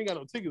tonight. If you ain't got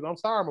no tickets, I'm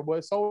sorry, my boy.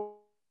 It's sold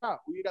out.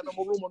 We ain't got no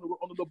more room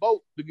on the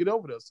boat to get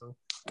over there, so.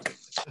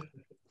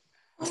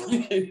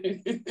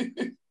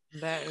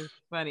 That is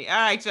funny. All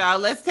right, y'all.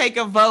 Let's take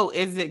a vote.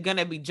 Is it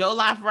gonna be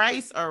jollof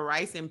rice or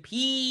rice and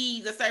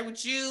peas? Let's start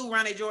with you,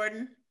 Ronnie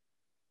Jordan.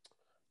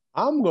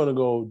 I'm gonna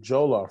go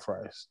jollof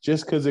rice,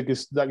 just because it can,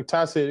 like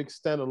Ty said, it can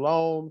stand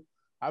alone.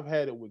 I've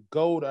had it with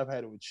goat. I've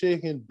had it with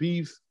chicken,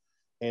 beef,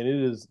 and it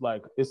is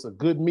like, it's a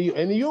good meal,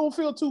 and you don't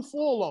feel too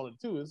full on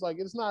it too. It's like,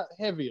 it's not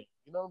heavy.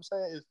 You know what I'm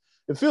saying?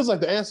 It feels like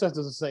the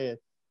ancestors are saying,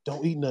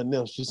 "Don't eat nothing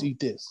else. Just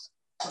eat this."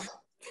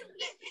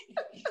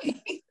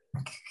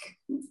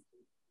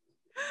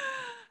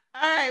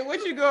 All right,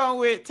 what you going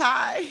with,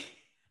 Ty?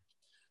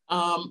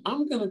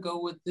 I'm gonna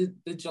go with the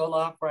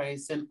jollof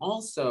rice, and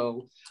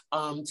also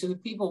to the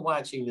people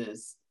watching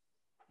this,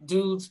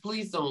 dudes,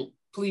 please don't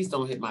Please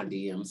don't hit my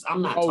DMs.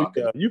 I'm not Oh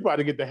talking. yeah, you about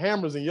to get the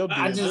hammers in your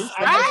DMs.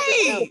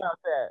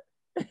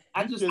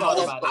 I just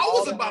thought about it. I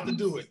was about to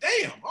do it.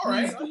 Damn. All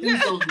right.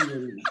 Please don't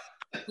DM me.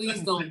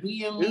 Please don't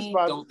DM me.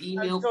 Don't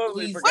email.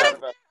 Please. What if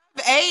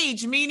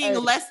age meaning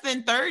less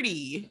than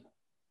 30?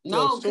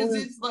 No, because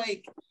it's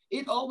like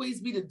it always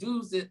be the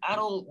dudes that I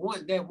don't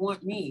want that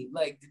want me.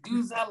 Like the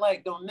dudes I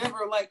like don't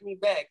never like me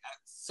back.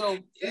 So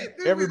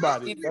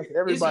everybody, that's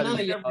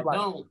everybody.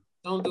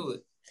 Don't do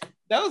it.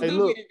 Those dudes be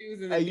the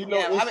dudes in the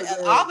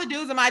DM. All the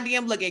dudes in my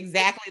DM look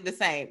exactly the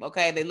same.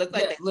 Okay, they look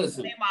like they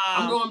listen.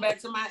 I'm going back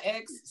to my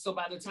ex, so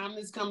by the time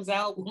this comes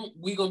out,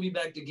 we gonna be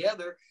back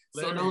together.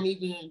 So don't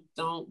hit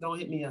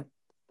me up.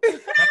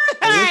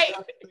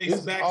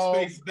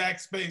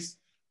 Backspace.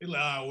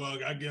 Like, well,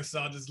 I guess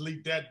I'll just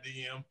leak that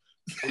DM.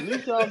 At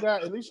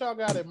least y'all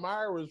got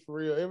admirers for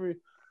real.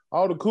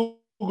 All the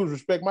cougars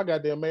respect my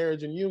goddamn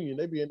marriage and union.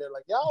 They be in there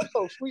like, y'all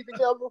so sweet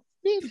together.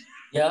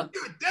 Yeah.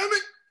 God damn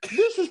it.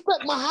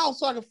 Disrespect my house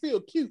so I can feel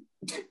cute.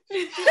 They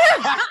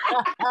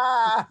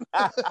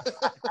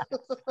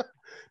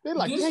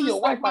like, tell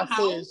your wife I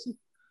said.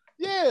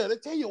 They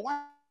tell your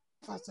wife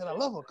I said I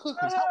love her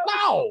cookies.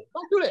 No,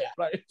 don't do that.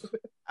 Like,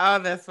 oh,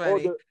 that's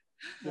funny.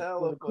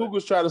 The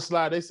cougars try to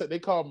slide. They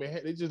call me.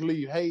 They just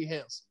leave. Hey,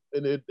 handsome,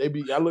 and I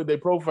look at their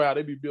profile.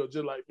 They be built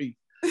just like me,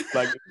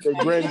 like their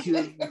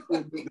grandkids.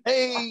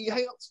 Hey,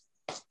 handsome.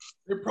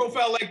 Their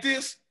profile like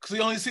this because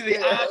you only see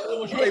their eyes,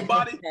 don't show their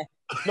body.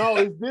 No,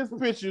 it's this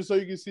picture so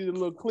you can see the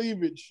little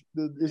cleavage.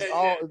 It's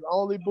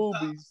only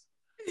boobies,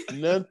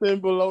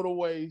 nothing below the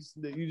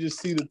waist. That you just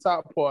see the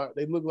top part.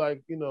 They look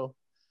like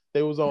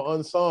they was on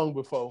Unsung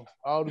before.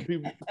 All the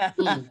people.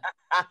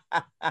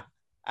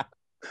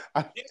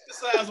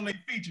 Emphasize on their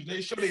features.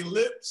 They show their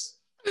lips.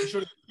 They show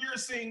their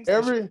piercings.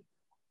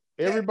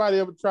 Everybody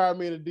ever tried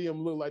me in a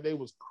DM looked like they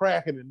was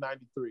cracking in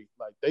 '93.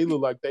 Like they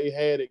look like they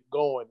had it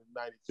going in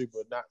 '93,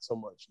 but not so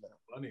much now.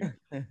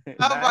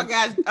 Oh my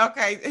gosh.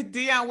 Okay,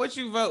 Dion, what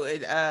you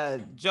voted?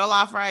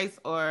 Jollof rice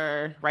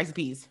or rice and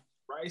peas?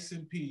 Rice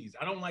and peas.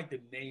 I don't like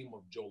the name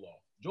of Jollof.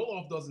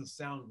 Jollof doesn't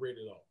sound great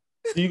at all.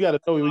 You got to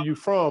know where you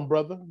from,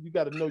 brother. You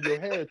got to know your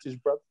heritage,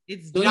 brother.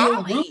 It's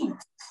jolly.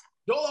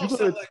 Jollof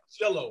sounds like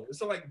Jello. It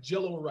sounds like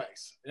Jello and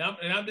rice. And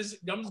I'm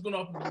just going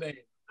off the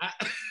name.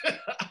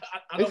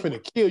 They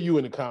finna kill you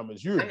in the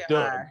comments. You're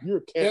done. You're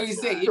canceled. You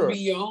say it be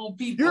your own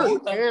people. You're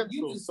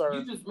canceled, sir.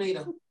 You just made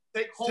a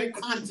whole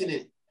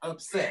continent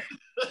upset.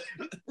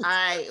 All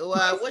right.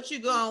 Well, what you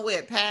going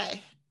with, Pat?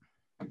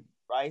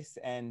 Rice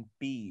and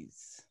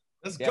bees.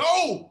 Let's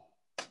go.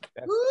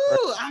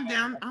 Ooh, I'm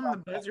down. I'm a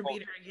buzzer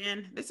beater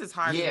again. This is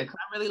hard. Yeah.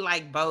 I really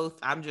like both.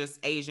 I'm just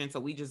Asian,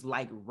 so we just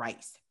like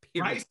rice.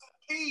 Period. Rice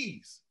and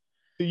peas.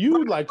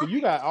 You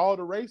got all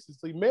the races.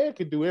 See, Meg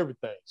can do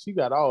everything. She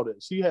got all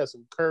that. She has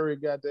some curry,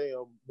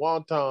 goddamn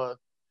wonton.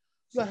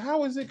 Like,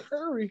 how is it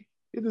curry?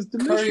 It is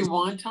delicious. Curry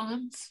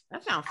wontons.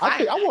 That sounds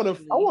fire. I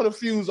want to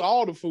fuse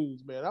all the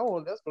foods, man.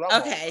 That's what I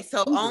want. Okay,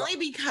 so only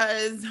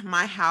because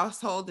my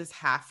household is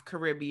half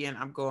Caribbean,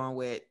 I'm going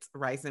with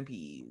rice and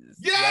peas.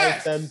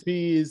 Yes! Rice and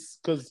peas,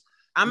 because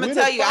I'm gonna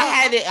tell you,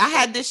 I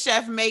had this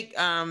chef make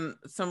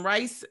some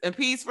rice and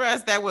peas for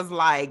us that was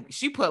like,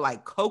 she put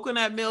like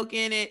coconut milk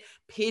in it,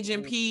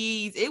 pigeon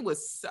peas. I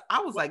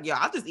was like, yo,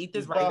 I'll just eat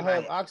this right now.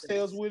 Have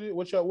oxtails with it?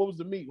 What was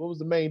the meat? What was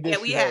the main dish?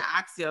 Yeah, we had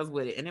oxtails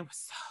with it, and it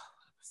was so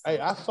hey,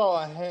 I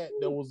saw a hat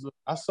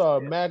I saw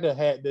a MAGA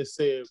hat that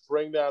said,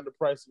 bring down the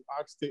price of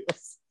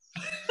oxtails.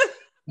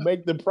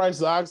 Make the price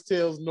of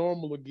oxtails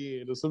normal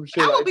again or some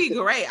shit. That would be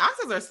great.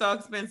 Oxtails are so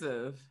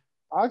expensive.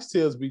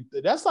 Oxtails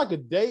that's like a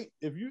date.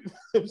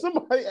 If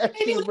somebody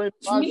actually brings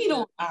meat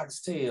on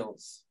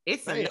oxtails.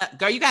 It's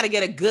girl, you got to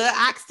get a good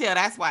oxtail.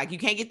 That's why you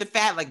can't get the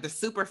fat, like the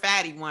super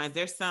fatty ones.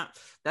 That's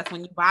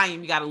when you buy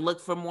them, you got to look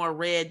for more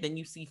red than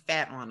you see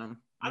fat on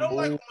them. I don't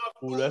like my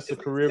food. That's a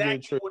Caribbean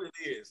exactly what it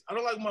is. I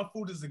don't like my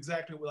food is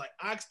exactly what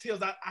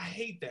oxtails. I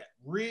hate that.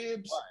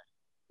 Ribs,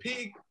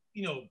 pig,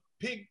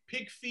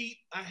 pig feet.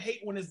 I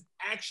hate when it's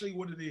actually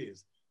what it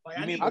is. Like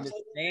you mean when it's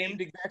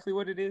named exactly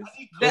what it is?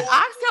 The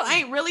oxtail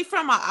ain't really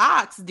from an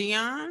ox,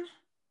 Dion.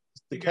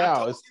 It's the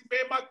cow.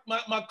 Man,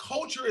 my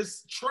culture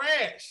is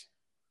trash.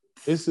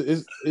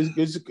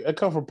 It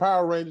come from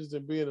Power Rangers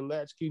and being a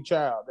latchkey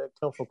child. That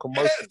come from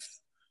commercials.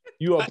 Yes.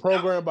 You are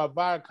programmed by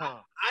Viacom.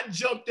 I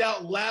jumped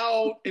out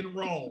loud and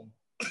wrong.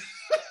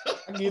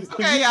 You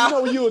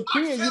know when you're a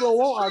kid, you don't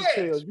want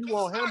oxtails. You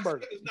want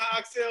hamburgers. It's not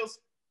oxtails.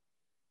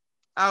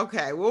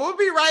 Okay, well, we'll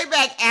be right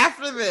back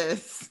after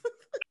this.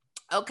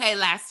 Okay,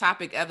 last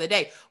topic of the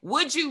day.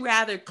 Would you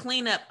rather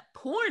clean up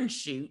porn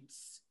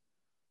shoots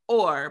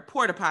or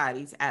porta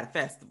potties at a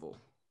festival?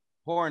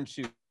 Porn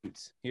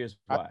shoots. Here's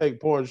why. I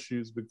take porn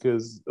shoots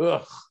because,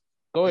 go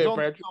ahead,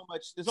 Patrick.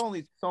 There's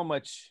only so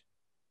much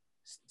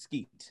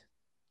skeet.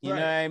 You know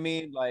what I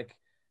mean? Like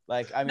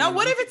I mean. No,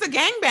 what if it's a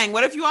gangbang?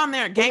 What if you on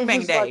there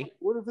gangbang day?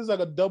 What if it's like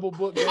a double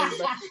book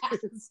gangbang?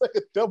 It's like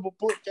a double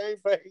book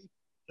gangbang.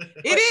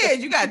 It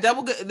is. You got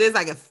double. There's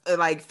like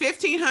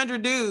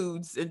 1,500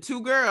 dudes and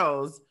 2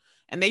 girls,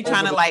 and they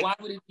trying to like. Why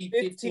would it be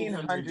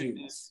 1,500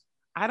 dudes?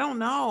 I don't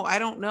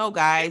know,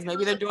 guys.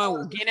 Maybe they're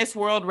doing Guinness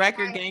World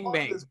Record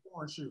gangbang.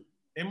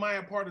 Am I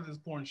a part of this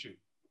porn shoot?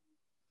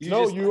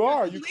 You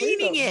are. You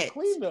cleaning it.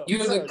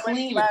 You're the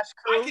cleaner.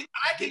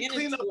 I can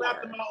clean up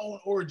after my own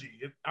orgy.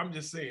 I'm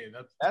just saying.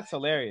 That's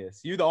hilarious.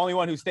 You're the only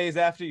one who stays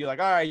after. You're like,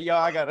 all right, yo,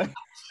 I gotta.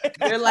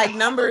 You're like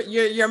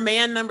your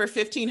man number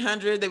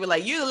 1500. They were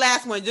like, you're the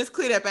last one. Just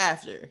clean up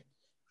after.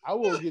 I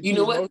will get. You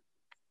know what?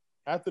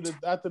 After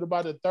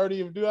about the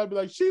 30th dude, I'd be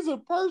like, she's a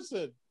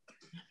person.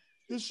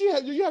 Does she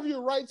have? Do you have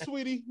your right,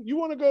 sweetie? You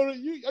want to go to?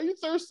 Are you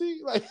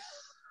thirsty? Like,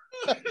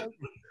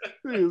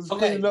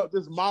 cleaning up,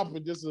 just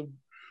mopping, just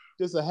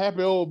a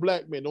happy old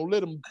black man. Don't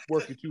let him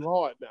work you too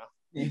hard now.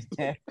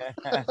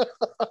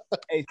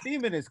 Hey,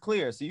 semen is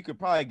clear, so you could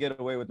probably get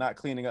away with not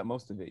cleaning up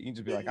most of it. You can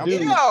just be like,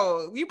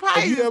 you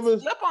probably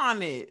slip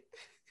on it.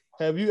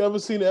 Have you ever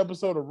seen an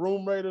episode of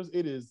Room Raiders?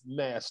 It is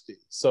nasty.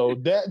 So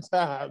that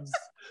times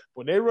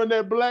when they run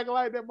that black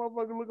light, that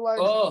motherfucker look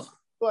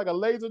like a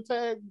laser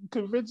tag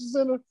convention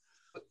center.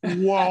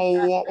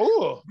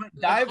 Whoa.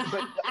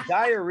 But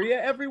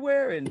diarrhea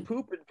everywhere and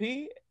poop and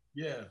pee.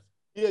 Yeah.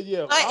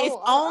 Yeah. But it's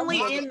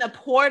only in the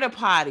porta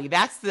potty.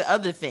 That's the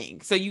other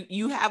thing. So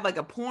you have like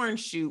a porn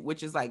shoot,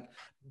 which is like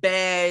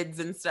beds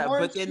and stuff,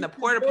 but then the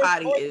porta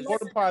potty is a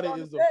pot of.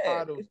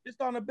 It's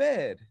just on a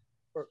bed.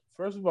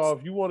 First of all,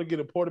 if you want to get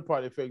a porta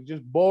potty effect,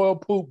 just boil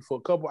poop for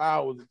a couple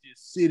hours and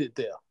just sit it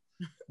there.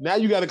 Now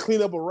you got to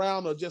clean up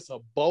around or just a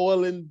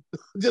boiling,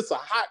 just a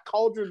hot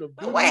cauldron of.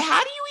 Wait,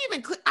 how do you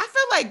even clean? I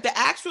feel like the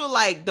actual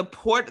like the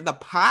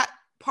pot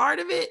part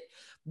of it.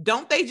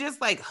 Don't they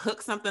just like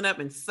hook something up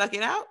and suck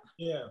it out?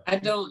 Yeah, I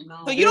don't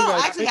know. So you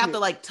don't actually have to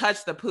like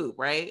touch the poop,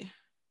 right?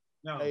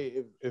 No.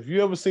 Hey, if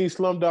you ever seen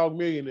Slumdog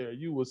Millionaire,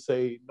 you would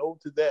say no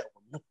to that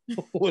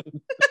one.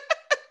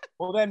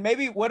 Well, then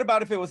maybe what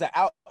about if it was an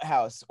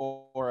outhouse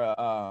or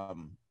a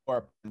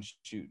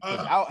shoot?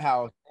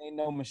 Outhouse ain't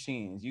no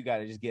machines. You got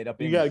to just get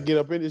up in. You got to get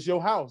up in. It's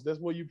your house. That's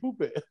where you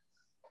poop at.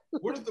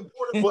 What if the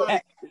porta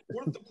potty?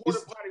 What if the porta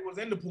potty was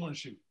in the porn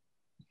shoot?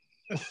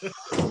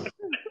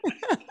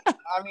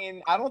 I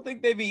mean, I don't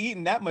think they be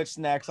eating that much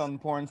snacks on the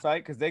porn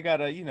site because they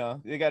gotta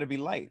be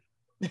light.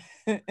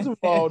 First of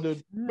all,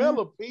 the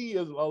smell of pee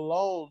is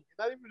alone.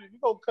 Not even if you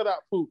gonna cut out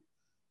poop.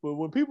 But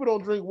when people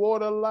don't drink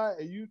water a lot,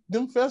 and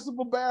them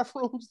festival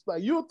bathrooms,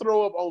 like you'll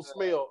throw up on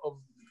smell of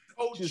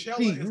just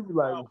pee. You be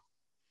like,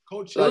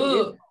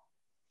 Coachella.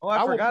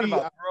 I forgot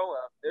about throw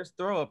up. There's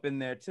throw up in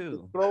there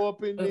too. Throw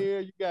up in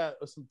there. You got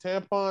some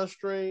tampon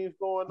strings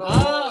going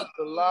on. It's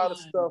a lot of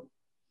stuff.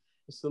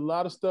 It's a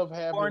lot of stuff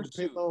happening.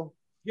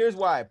 Here's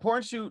why.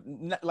 Porn shoot,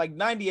 like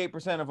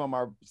 98% of them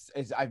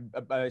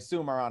I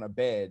assume are on a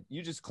bed.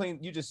 You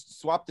just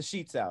swap the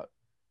sheets out.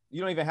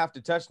 You don't even have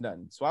to touch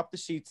nothing. Swap the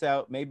sheets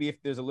out. Maybe if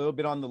there's a little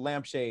bit on the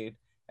lampshade,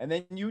 and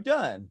then you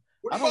done.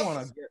 What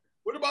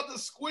about the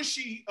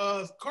squishy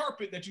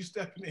carpet that you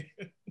stepping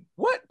in?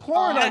 What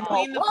porn? You gotta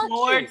clean the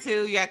floor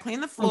too. You gotta clean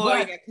the floor.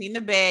 You gotta clean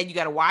the bed. You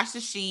gotta wash the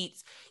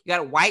sheets. You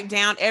gotta wipe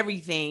down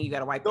everything. You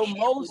gotta wipe the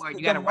floor.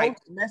 You gotta wipe.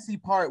 The messy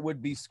part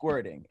would be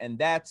squirting, and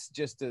that's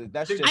just. I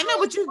know,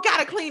 but you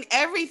gotta clean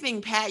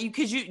everything, Pat.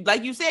 Because you,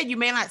 like you said, you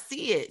may not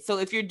see it. So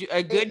if you're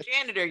a good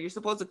janitor, you're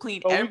supposed to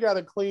clean. We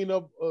gotta clean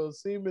up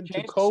semen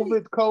to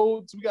COVID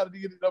codes. We gotta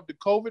get it up to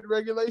COVID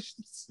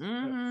regulations.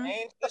 Mm-hmm.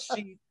 Change the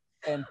sheet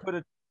and put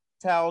a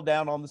towel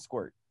down on the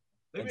squirt.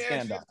 Let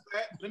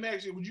me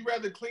ask you, would you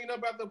rather clean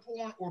up after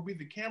porn or be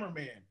the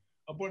cameraman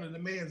up under the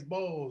man's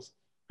balls?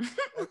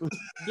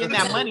 Getting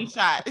that money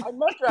shot. I'd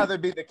much rather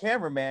be the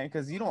cameraman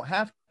because you don't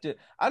have to.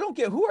 I don't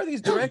get who are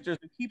these directors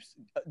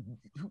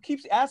who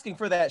keeps asking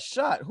for that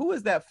shot. Who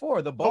is that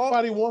for? The ball?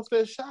 Nobody wants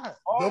that shot.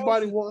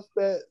 Nobody wants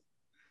that.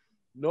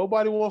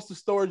 Nobody wants the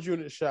storage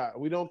unit shot.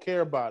 We don't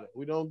care about it.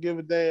 We don't give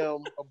a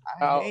damn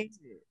about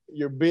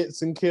your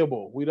bits and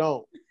kibble. We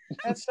don't.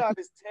 That shot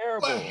is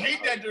terrible. I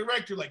hate that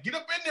director. Like, get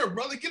up in there,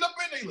 brother. Get up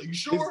in there. Like, you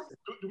sure?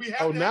 Do we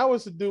have that? Now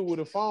it's a dude with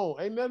a phone.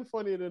 Ain't nothing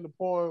funnier than the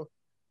porn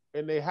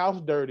and they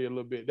house dirty a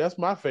little bit. That's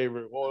my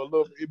favorite. Or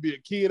it'd be a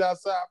kid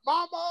outside,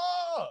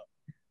 mama.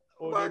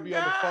 Or they'd be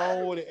on the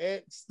phone with an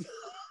ex.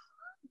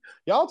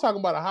 Y'all talking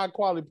about a high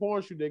quality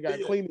porn shoot. They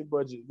got cleaning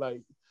budget.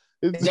 Like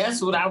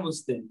that's what I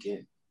was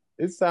thinking.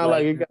 It sounds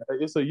like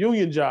it's a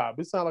union job.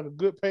 It sounds like a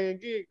good paying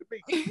gig to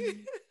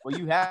me. Well,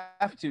 you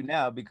have to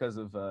now because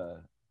of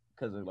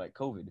like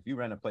COVID. If you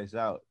rent a place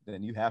out,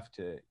 then you have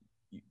to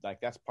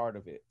that's part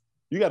of it.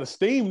 You got to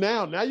steam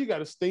now. Now you got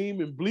to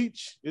steam and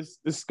bleach.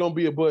 It's gonna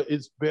be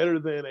it's better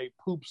than a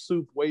poop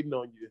soup waiting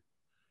on you,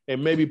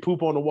 and maybe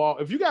poop on the wall.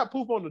 If you got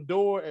poop on the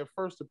door at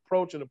first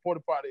approach in the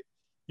porta potty,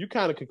 you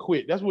kind of can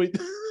quit. That's what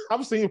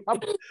I've seen.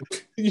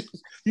 You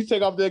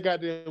take off that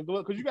goddamn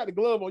glove because you got the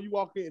glove on. You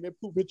walk in and that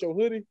poop hit your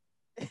hoodie.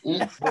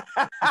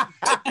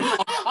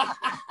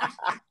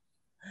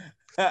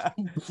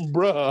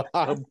 Bruh,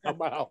 I'm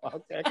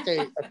out.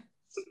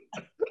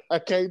 I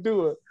can't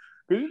do it.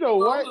 Cause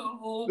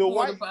the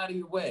white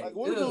potty away. Like,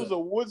 what if it was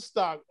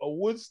a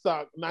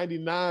Woodstock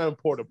 99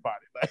 porta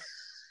potty?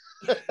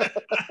 Like,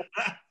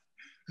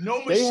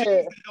 no machines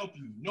to help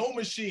you. No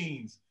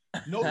machines.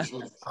 No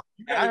choice.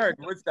 I heard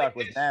Woodstock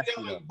was nasty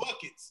though.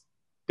 Buckets.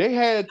 They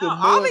had the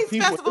all these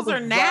people. festivals are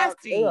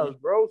nasty. They are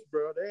gross,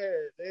 bro.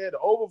 They had the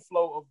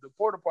overflow of the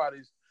porta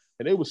potties,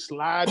 and they was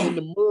sliding in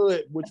the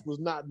mud, which was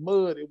not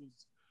mud. It was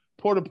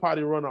porta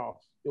potty runoff.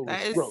 It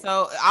was gross.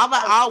 So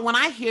when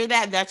I hear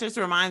that, that just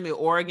reminds me of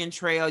Oregon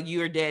Trail.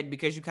 You're dead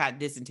because you caught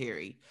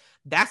dysentery.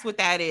 That's what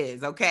that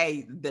is.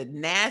 Okay, the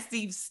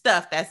nasty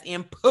stuff that's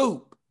in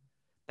poop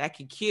that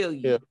can kill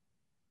you. Yeah.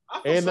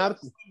 And not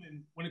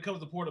when it comes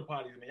to porta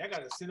potties, man, I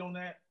gotta sit on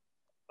that.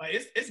 Like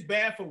it's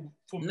bad for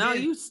no,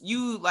 men.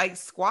 you like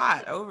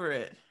squat over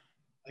it.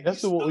 Like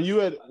that's the one when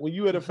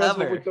you at a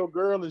festival with your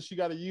girl and she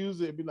got to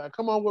use it and be like,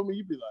 "Come on with me."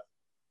 You be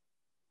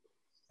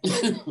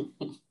like,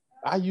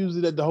 "I used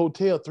it at the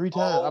hotel 3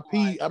 times.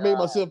 I made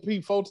myself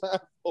pee 4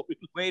 times."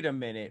 Wait a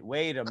minute.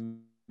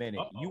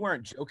 You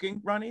weren't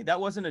joking, Ronnie?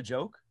 That wasn't a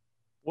joke?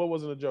 What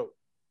wasn't a joke?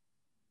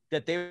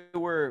 That they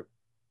were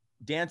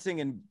dancing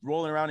and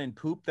rolling around in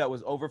poop that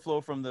was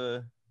overflow from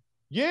the...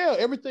 Yeah,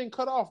 everything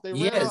cut off. They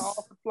ran out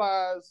all the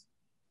flies,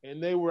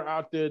 and they were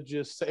out there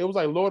just... It was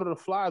like Lord of the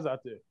Flies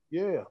out there.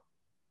 Yeah.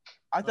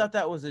 I thought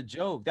that was a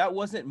joke. That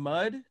wasn't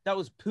mud. That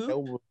was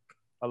poop.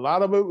 A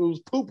lot of it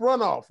was poop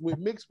runoff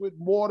mixed with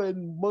water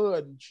and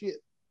mud and shit.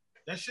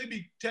 That should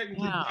be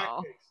technically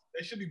blackface.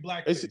 That should be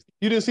blackface.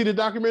 You didn't see the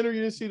documentary?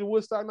 You didn't see the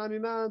Woodstock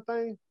 99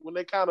 thing? When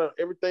they kind of,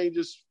 everything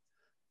just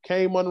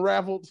came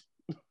unraveled?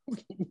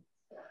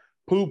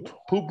 Poop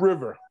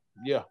River.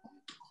 Yeah.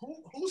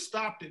 Who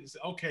stopped it and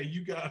said, okay,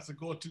 you guys are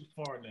going too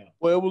far now?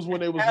 Well, it was when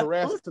they was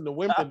harassing the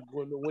women.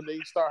 When they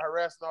start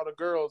harassing all the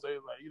girls, they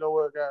was like, you know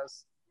what,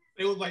 guys?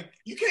 They was like,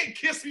 you can't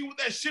kiss me with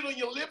that shit on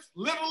your lips,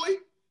 literally.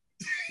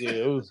 Yeah,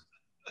 it was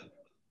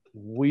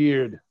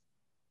weird.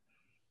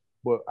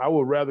 But I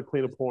would rather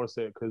clean a porn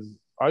set because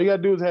all you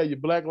gotta do is have your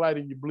black light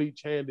and your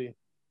bleach handy,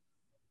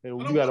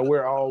 and you gotta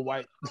wear all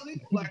white. I don't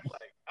need the black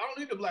light. I don't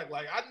need the black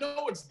light. I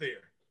know it's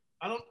there.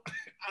 I know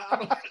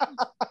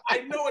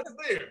it's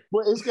there.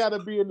 But it's gotta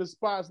be in the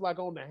spots like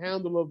on the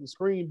handle of the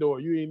screen door.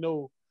 You ain't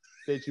know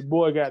that your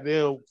boy got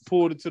down,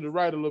 pulled it to the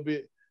right a little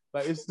bit.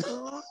 Like it's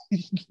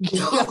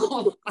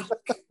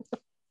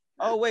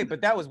Oh wait, but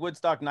that was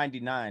Woodstock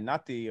 99,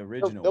 not the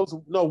original. That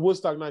was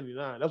Woodstock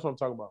 99. That's what I'm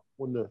talking about.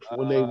 When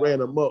they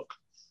ran amok.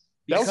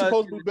 That was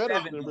supposed to be better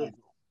than the original.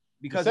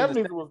 Because the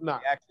 70s was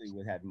not.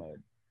 Actually had mud.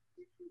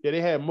 Yeah,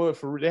 they had mud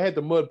they had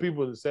the mud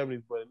people in the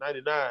 70s, but in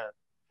 99,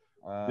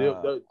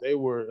 they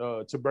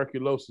were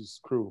tuberculosis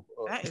crew.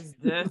 That is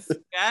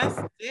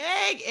disgusting.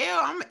 Ew,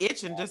 I'm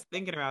itching just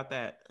thinking about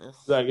that.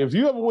 Like if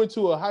you ever went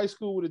to a high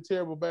school with a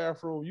terrible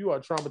bathroom, you are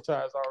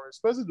traumatized already.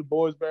 Especially the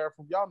boys'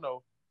 bathroom. Y'all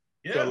know,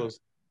 fellas.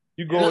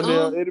 You go in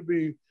there, it'll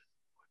be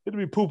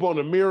poop on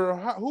the mirror.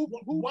 Who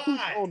poop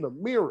on the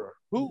mirror?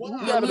 Who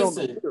got it on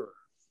the mirror?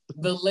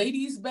 The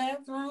ladies'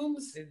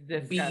 bathrooms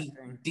be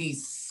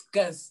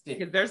disgusting.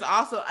 Because there's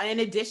also, in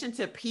addition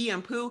to pee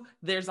and poo,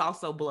 there's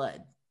also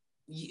blood.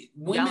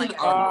 Women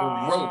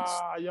are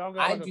gross. Y'all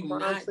got like a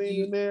crime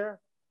scene in there,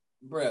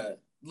 bruh.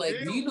 Like,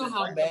 do you know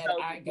how bad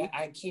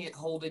I can't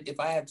hold it if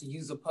I have to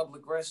use a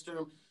public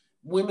restroom?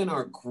 Women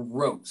are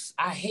gross.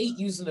 I hate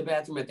using the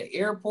bathroom at the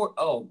airport.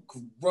 Oh,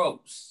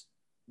 gross.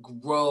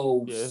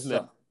 Gross. Yeah, isn't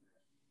it?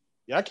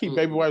 Yeah, I keep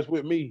baby wipes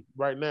with me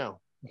right now.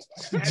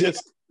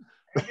 Just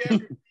have you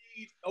ever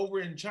seen over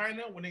in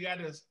China when they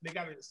gotta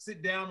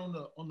sit down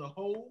on the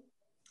hole?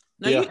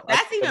 No,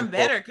 that's even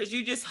better because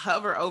you just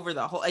hover over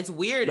the hole. It's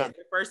weird the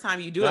first time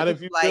you do it. Not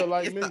if you feel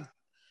like me.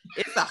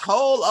 It's a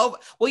hole over.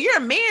 Well, you're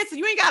a man, so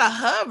you ain't gotta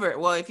hover.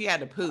 Well, if you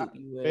had to poop,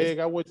 you would.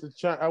 I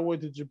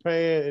went to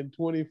Japan in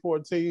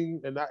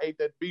 2014, and I ate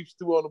that beef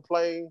stew on the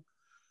plane.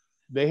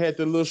 They had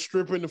the little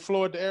strip in the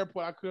floor at the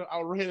airport.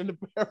 I ran in the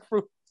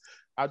bathroom.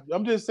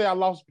 I'm just saying I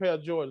lost a pair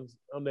of Jordans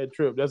on that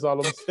trip. That's all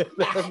I'm saying.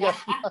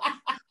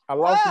 I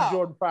lost the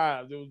Jordan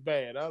 5s. It was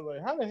bad. I was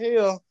like, how the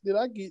hell did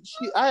I get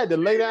shit? I had to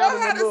lay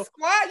down. You know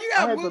squat. You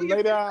gotta move your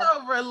feet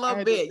over a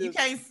little bit.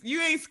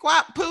 You ain't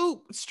squat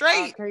poop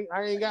straight.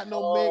 I ain't got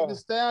no Meg Thee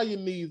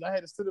Stallion knees. I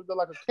had to sit up there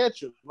like a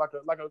catcher, like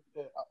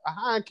a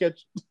hind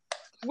catcher.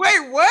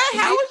 Wait, what?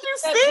 How was you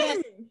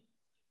sitting?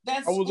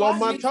 I was on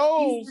my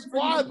toes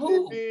squatting,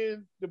 and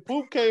then the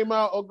poop came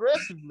out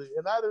aggressively,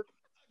 and you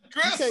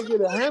can't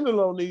get a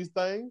handle on these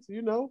things,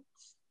 you know.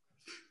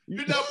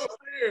 You're not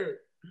prepared.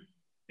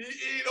 He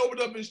ain't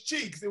opened up his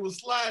cheeks. It was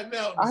sliding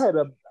out.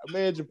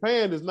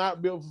 Japan is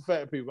not built for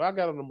fat people. I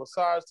got on a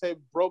massage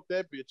table, broke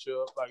that bitch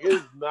up. Like,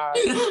 it's not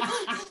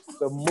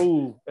the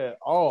move at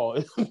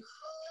all.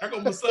 I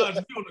go massage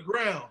you on the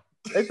ground.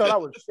 They thought I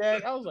was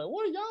Shaq. I was like,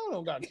 what, y'all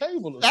don't got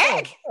cable or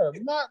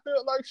something? Not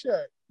built like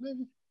Shaq,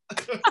 nigga.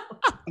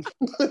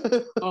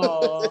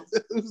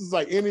 This is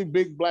like any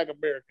big black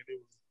American.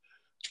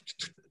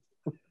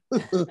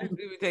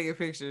 We taking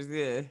pictures,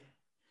 yeah.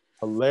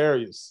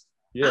 Hilarious.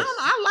 Yes.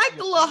 I like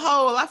the little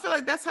hole. I feel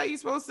like that's how you're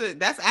supposed to.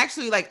 That's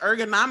actually like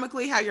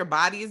ergonomically how your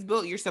body is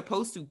built. You're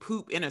supposed to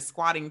poop in a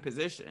squatting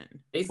position.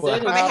 They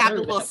said they have the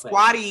little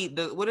squatty.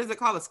 What is it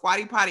called? A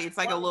squatty potty. It's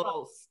like a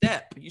little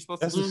step. You're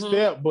supposed That's to. That's a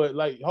step, but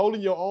like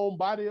holding your own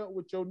body up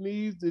with your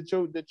knees that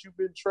you've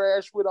been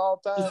trashed with all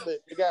time. That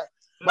you got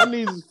my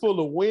knees is full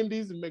of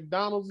Wendy's and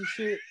McDonald's and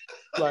shit.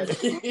 Like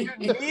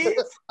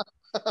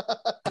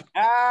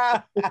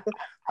I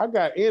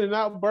got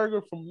In-N-Out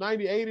Burger from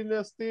 '98 in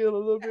there still a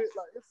little bit.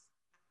 Like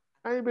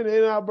I ain't been in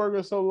In-N-Out Burger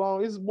in so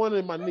long. It's one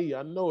in my knee.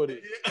 I know it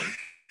is.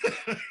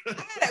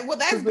 Well,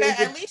 that's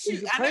bad. At least you.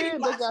 Japan,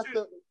 they got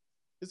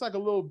it's like a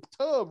little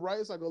tub, right?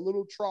 It's like a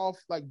little trough,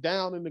 like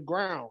down in the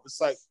ground.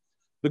 It's like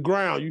the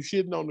ground. You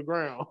shitting on the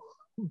ground,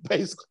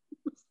 basically.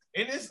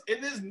 And it's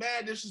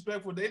mad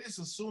disrespectful. They just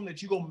assume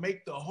that you're gonna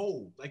make the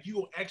hole. Like you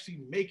gonna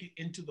actually make it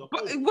into the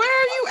hole. Where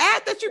are you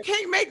at that you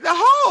can't make the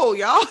hole,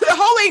 y'all? The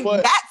hole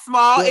ain't that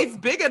small. It's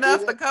big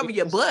enough to cover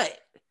your butt.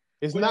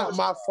 It's not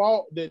my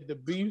fault that the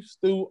beef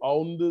stew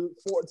on the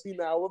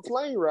 14-hour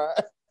plane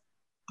ride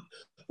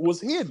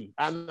was hidden.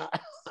 I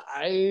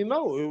ain't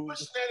know. It was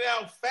pushing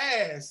that out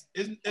fast.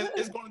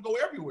 It's gonna go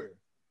everywhere.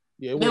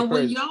 Yeah. Now,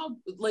 when y'all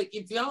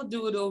if y'all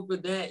do it over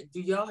that,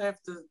 do y'all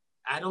have to?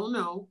 I don't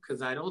know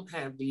because I don't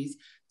have these.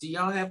 Do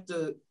y'all have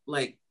to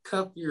like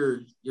cup your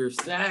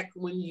sack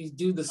when you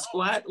do the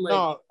squat? Like,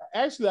 no,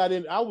 actually I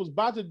didn't. I was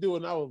about to do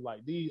it and I was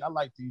like, I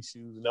like these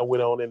shoes. And I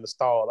went on in the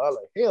stall. I was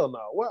like, hell no.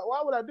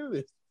 Why would I do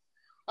this?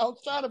 I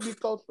was trying to be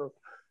cultural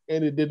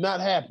and it did not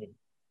happen.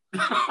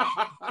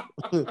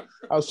 I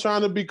was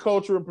trying to be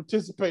cultural and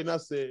participate, and I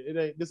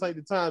said, this ain't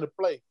the time to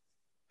play.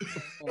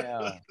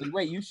 Yeah.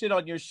 Wait, you shit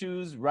on your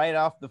shoes right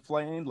off the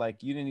plane?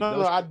 Like you didn't?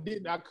 No, I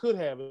didn't. I could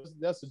have.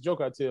 That's a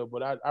joke I tell,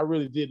 but I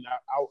really didn't.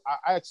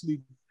 I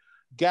actually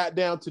got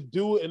down to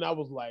do it, and I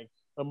was like,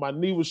 my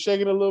knee was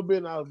shaking a little bit,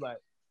 and I was like,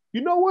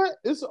 you know what?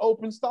 It's an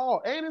open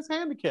stall, and it's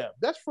handicapped.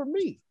 That's for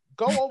me.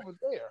 Go over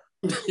there.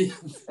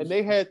 And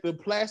they had the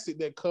plastic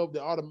that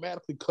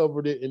automatically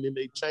covered it, and then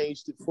they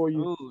changed it for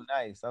you. Ooh,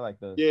 nice. I like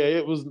those. Yeah,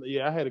 it was.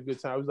 Yeah, I had a good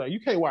time. It was like you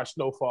can't watch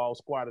snowfall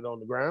squatted on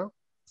the ground.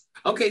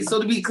 Okay, so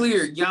to be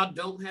clear, y'all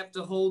don't have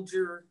to hold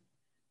your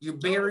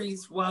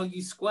berries while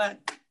you squat.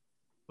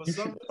 For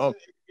some reason,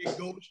 it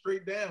goes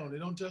straight down. They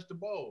don't touch the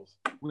balls.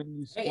 When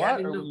you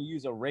squat or when you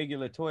use a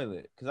regular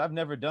toilet? Because I've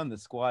never done the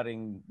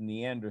squatting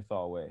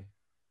Neanderthal way.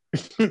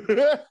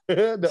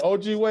 The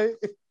OG way.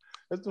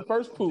 That's the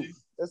first poop.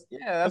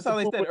 That's how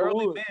they said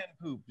early man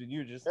pooped, and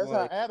you're just. That's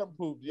like, how Adam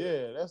pooped.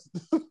 Yeah, that's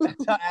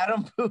how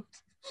Adam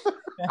pooped.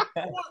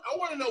 I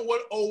want to know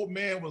what old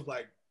man was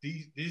like.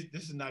 This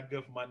is not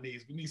good for my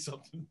knees. We need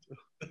something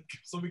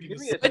so we can.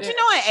 But you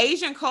know, in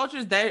Asian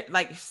cultures, they're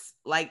like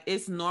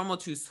it's normal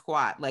to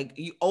squat. Like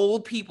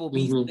old people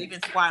they've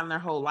been squatting their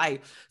whole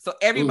life. So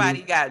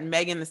everybody got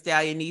Megan Thee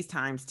Stallion knees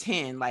times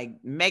 10.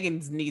 Like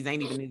Megan's knees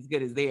ain't even as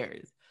good as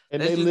theirs.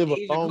 And they live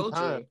a long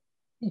time.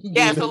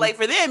 Yeah, so like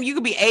for them, you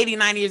could be 80,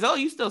 90 years old,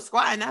 you still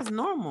squatting. That's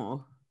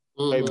normal.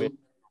 Hey, man.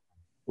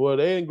 Well,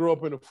 they didn't grow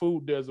up in a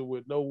food desert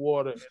with no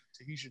water and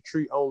Tahitian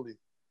tree only.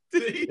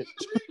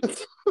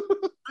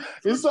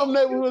 In some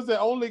neighborhoods that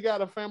only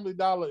got a Family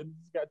Dollar and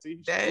got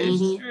Tahitian. That is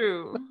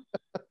true.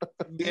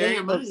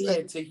 Damn, I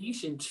had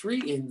Tahitian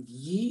tree and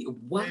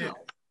wow.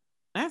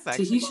 That's like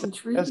Tahitian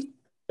tree.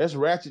 That's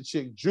ratchet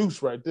chick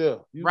juice right there.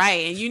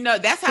 Right, and you know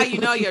that's how you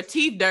know your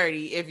teeth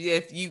dirty.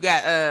 If you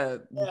got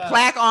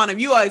plaque on them,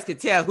 you always could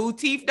tell who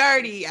teeth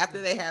dirty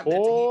after they have.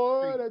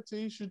 Boy, that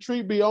Tahitian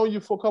tree be on you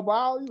for a couple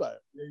hours. You like,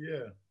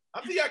 yeah.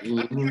 I think I can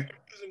use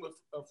it with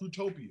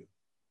Fruitopia.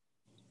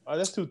 Oh,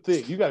 that's too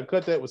thick. You gotta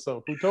cut that with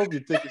something.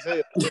 Fruitopia thick as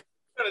hell. You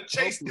gotta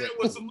chase that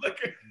with some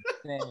liquor.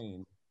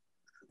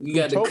 You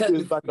gotta cut.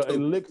 It's like an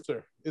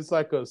elixir. It's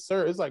like it's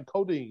like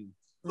codeine.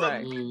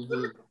 Right.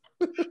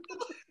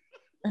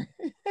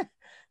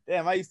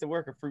 Damn, I used to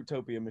work a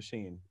Fruitopia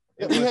machine.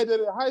 Yeah, we had that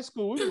in high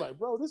school. We were like,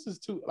 bro, this is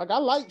too. Like, I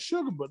like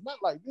sugar, but not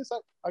like this.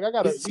 I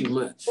gotta eat too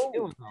much.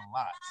 It was a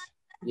lot.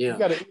 Yeah, you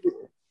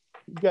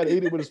gotta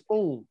eat it with a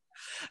spoon.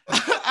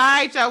 All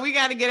right, y'all, we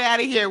gotta get out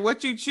of here.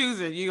 What you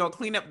choosing? You gonna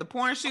clean up the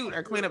porn shoot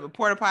or clean up a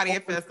porta potty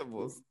at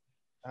festivals?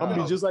 I'm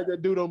gonna be just like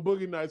that dude on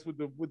Boogie Nights with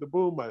the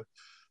boom mic.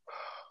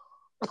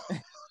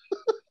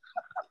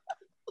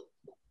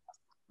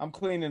 I'm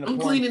cleaning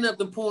up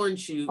the porn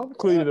shoot. I'm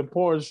cleaning the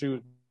porn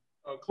shoot.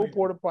 Who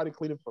porta potty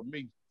cleaning for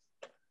me?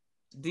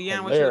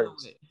 Dion, what you doing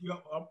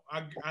with?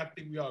 I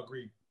think we all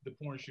agree. The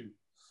porn shoot.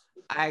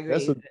 I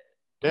agree.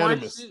 Porn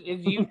shoot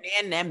is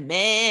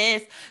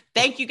unanimous.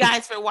 Thank you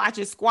guys for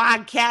watching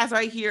Squadcast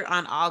right here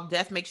on All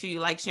Death. Make sure you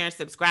like, share, and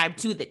subscribe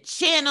to the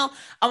channel.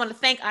 I want to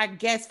thank our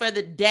guests for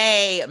the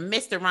day,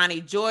 Mr.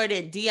 Ronnie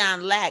Jordan,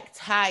 Dion Lack,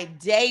 Ty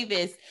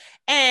Davis,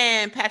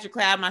 and Patrick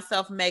Cloud,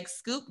 myself, Meg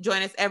Scoop.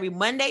 Join us every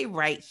Monday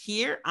right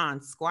here on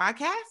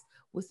Squadcast.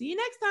 We'll see you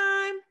next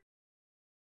time.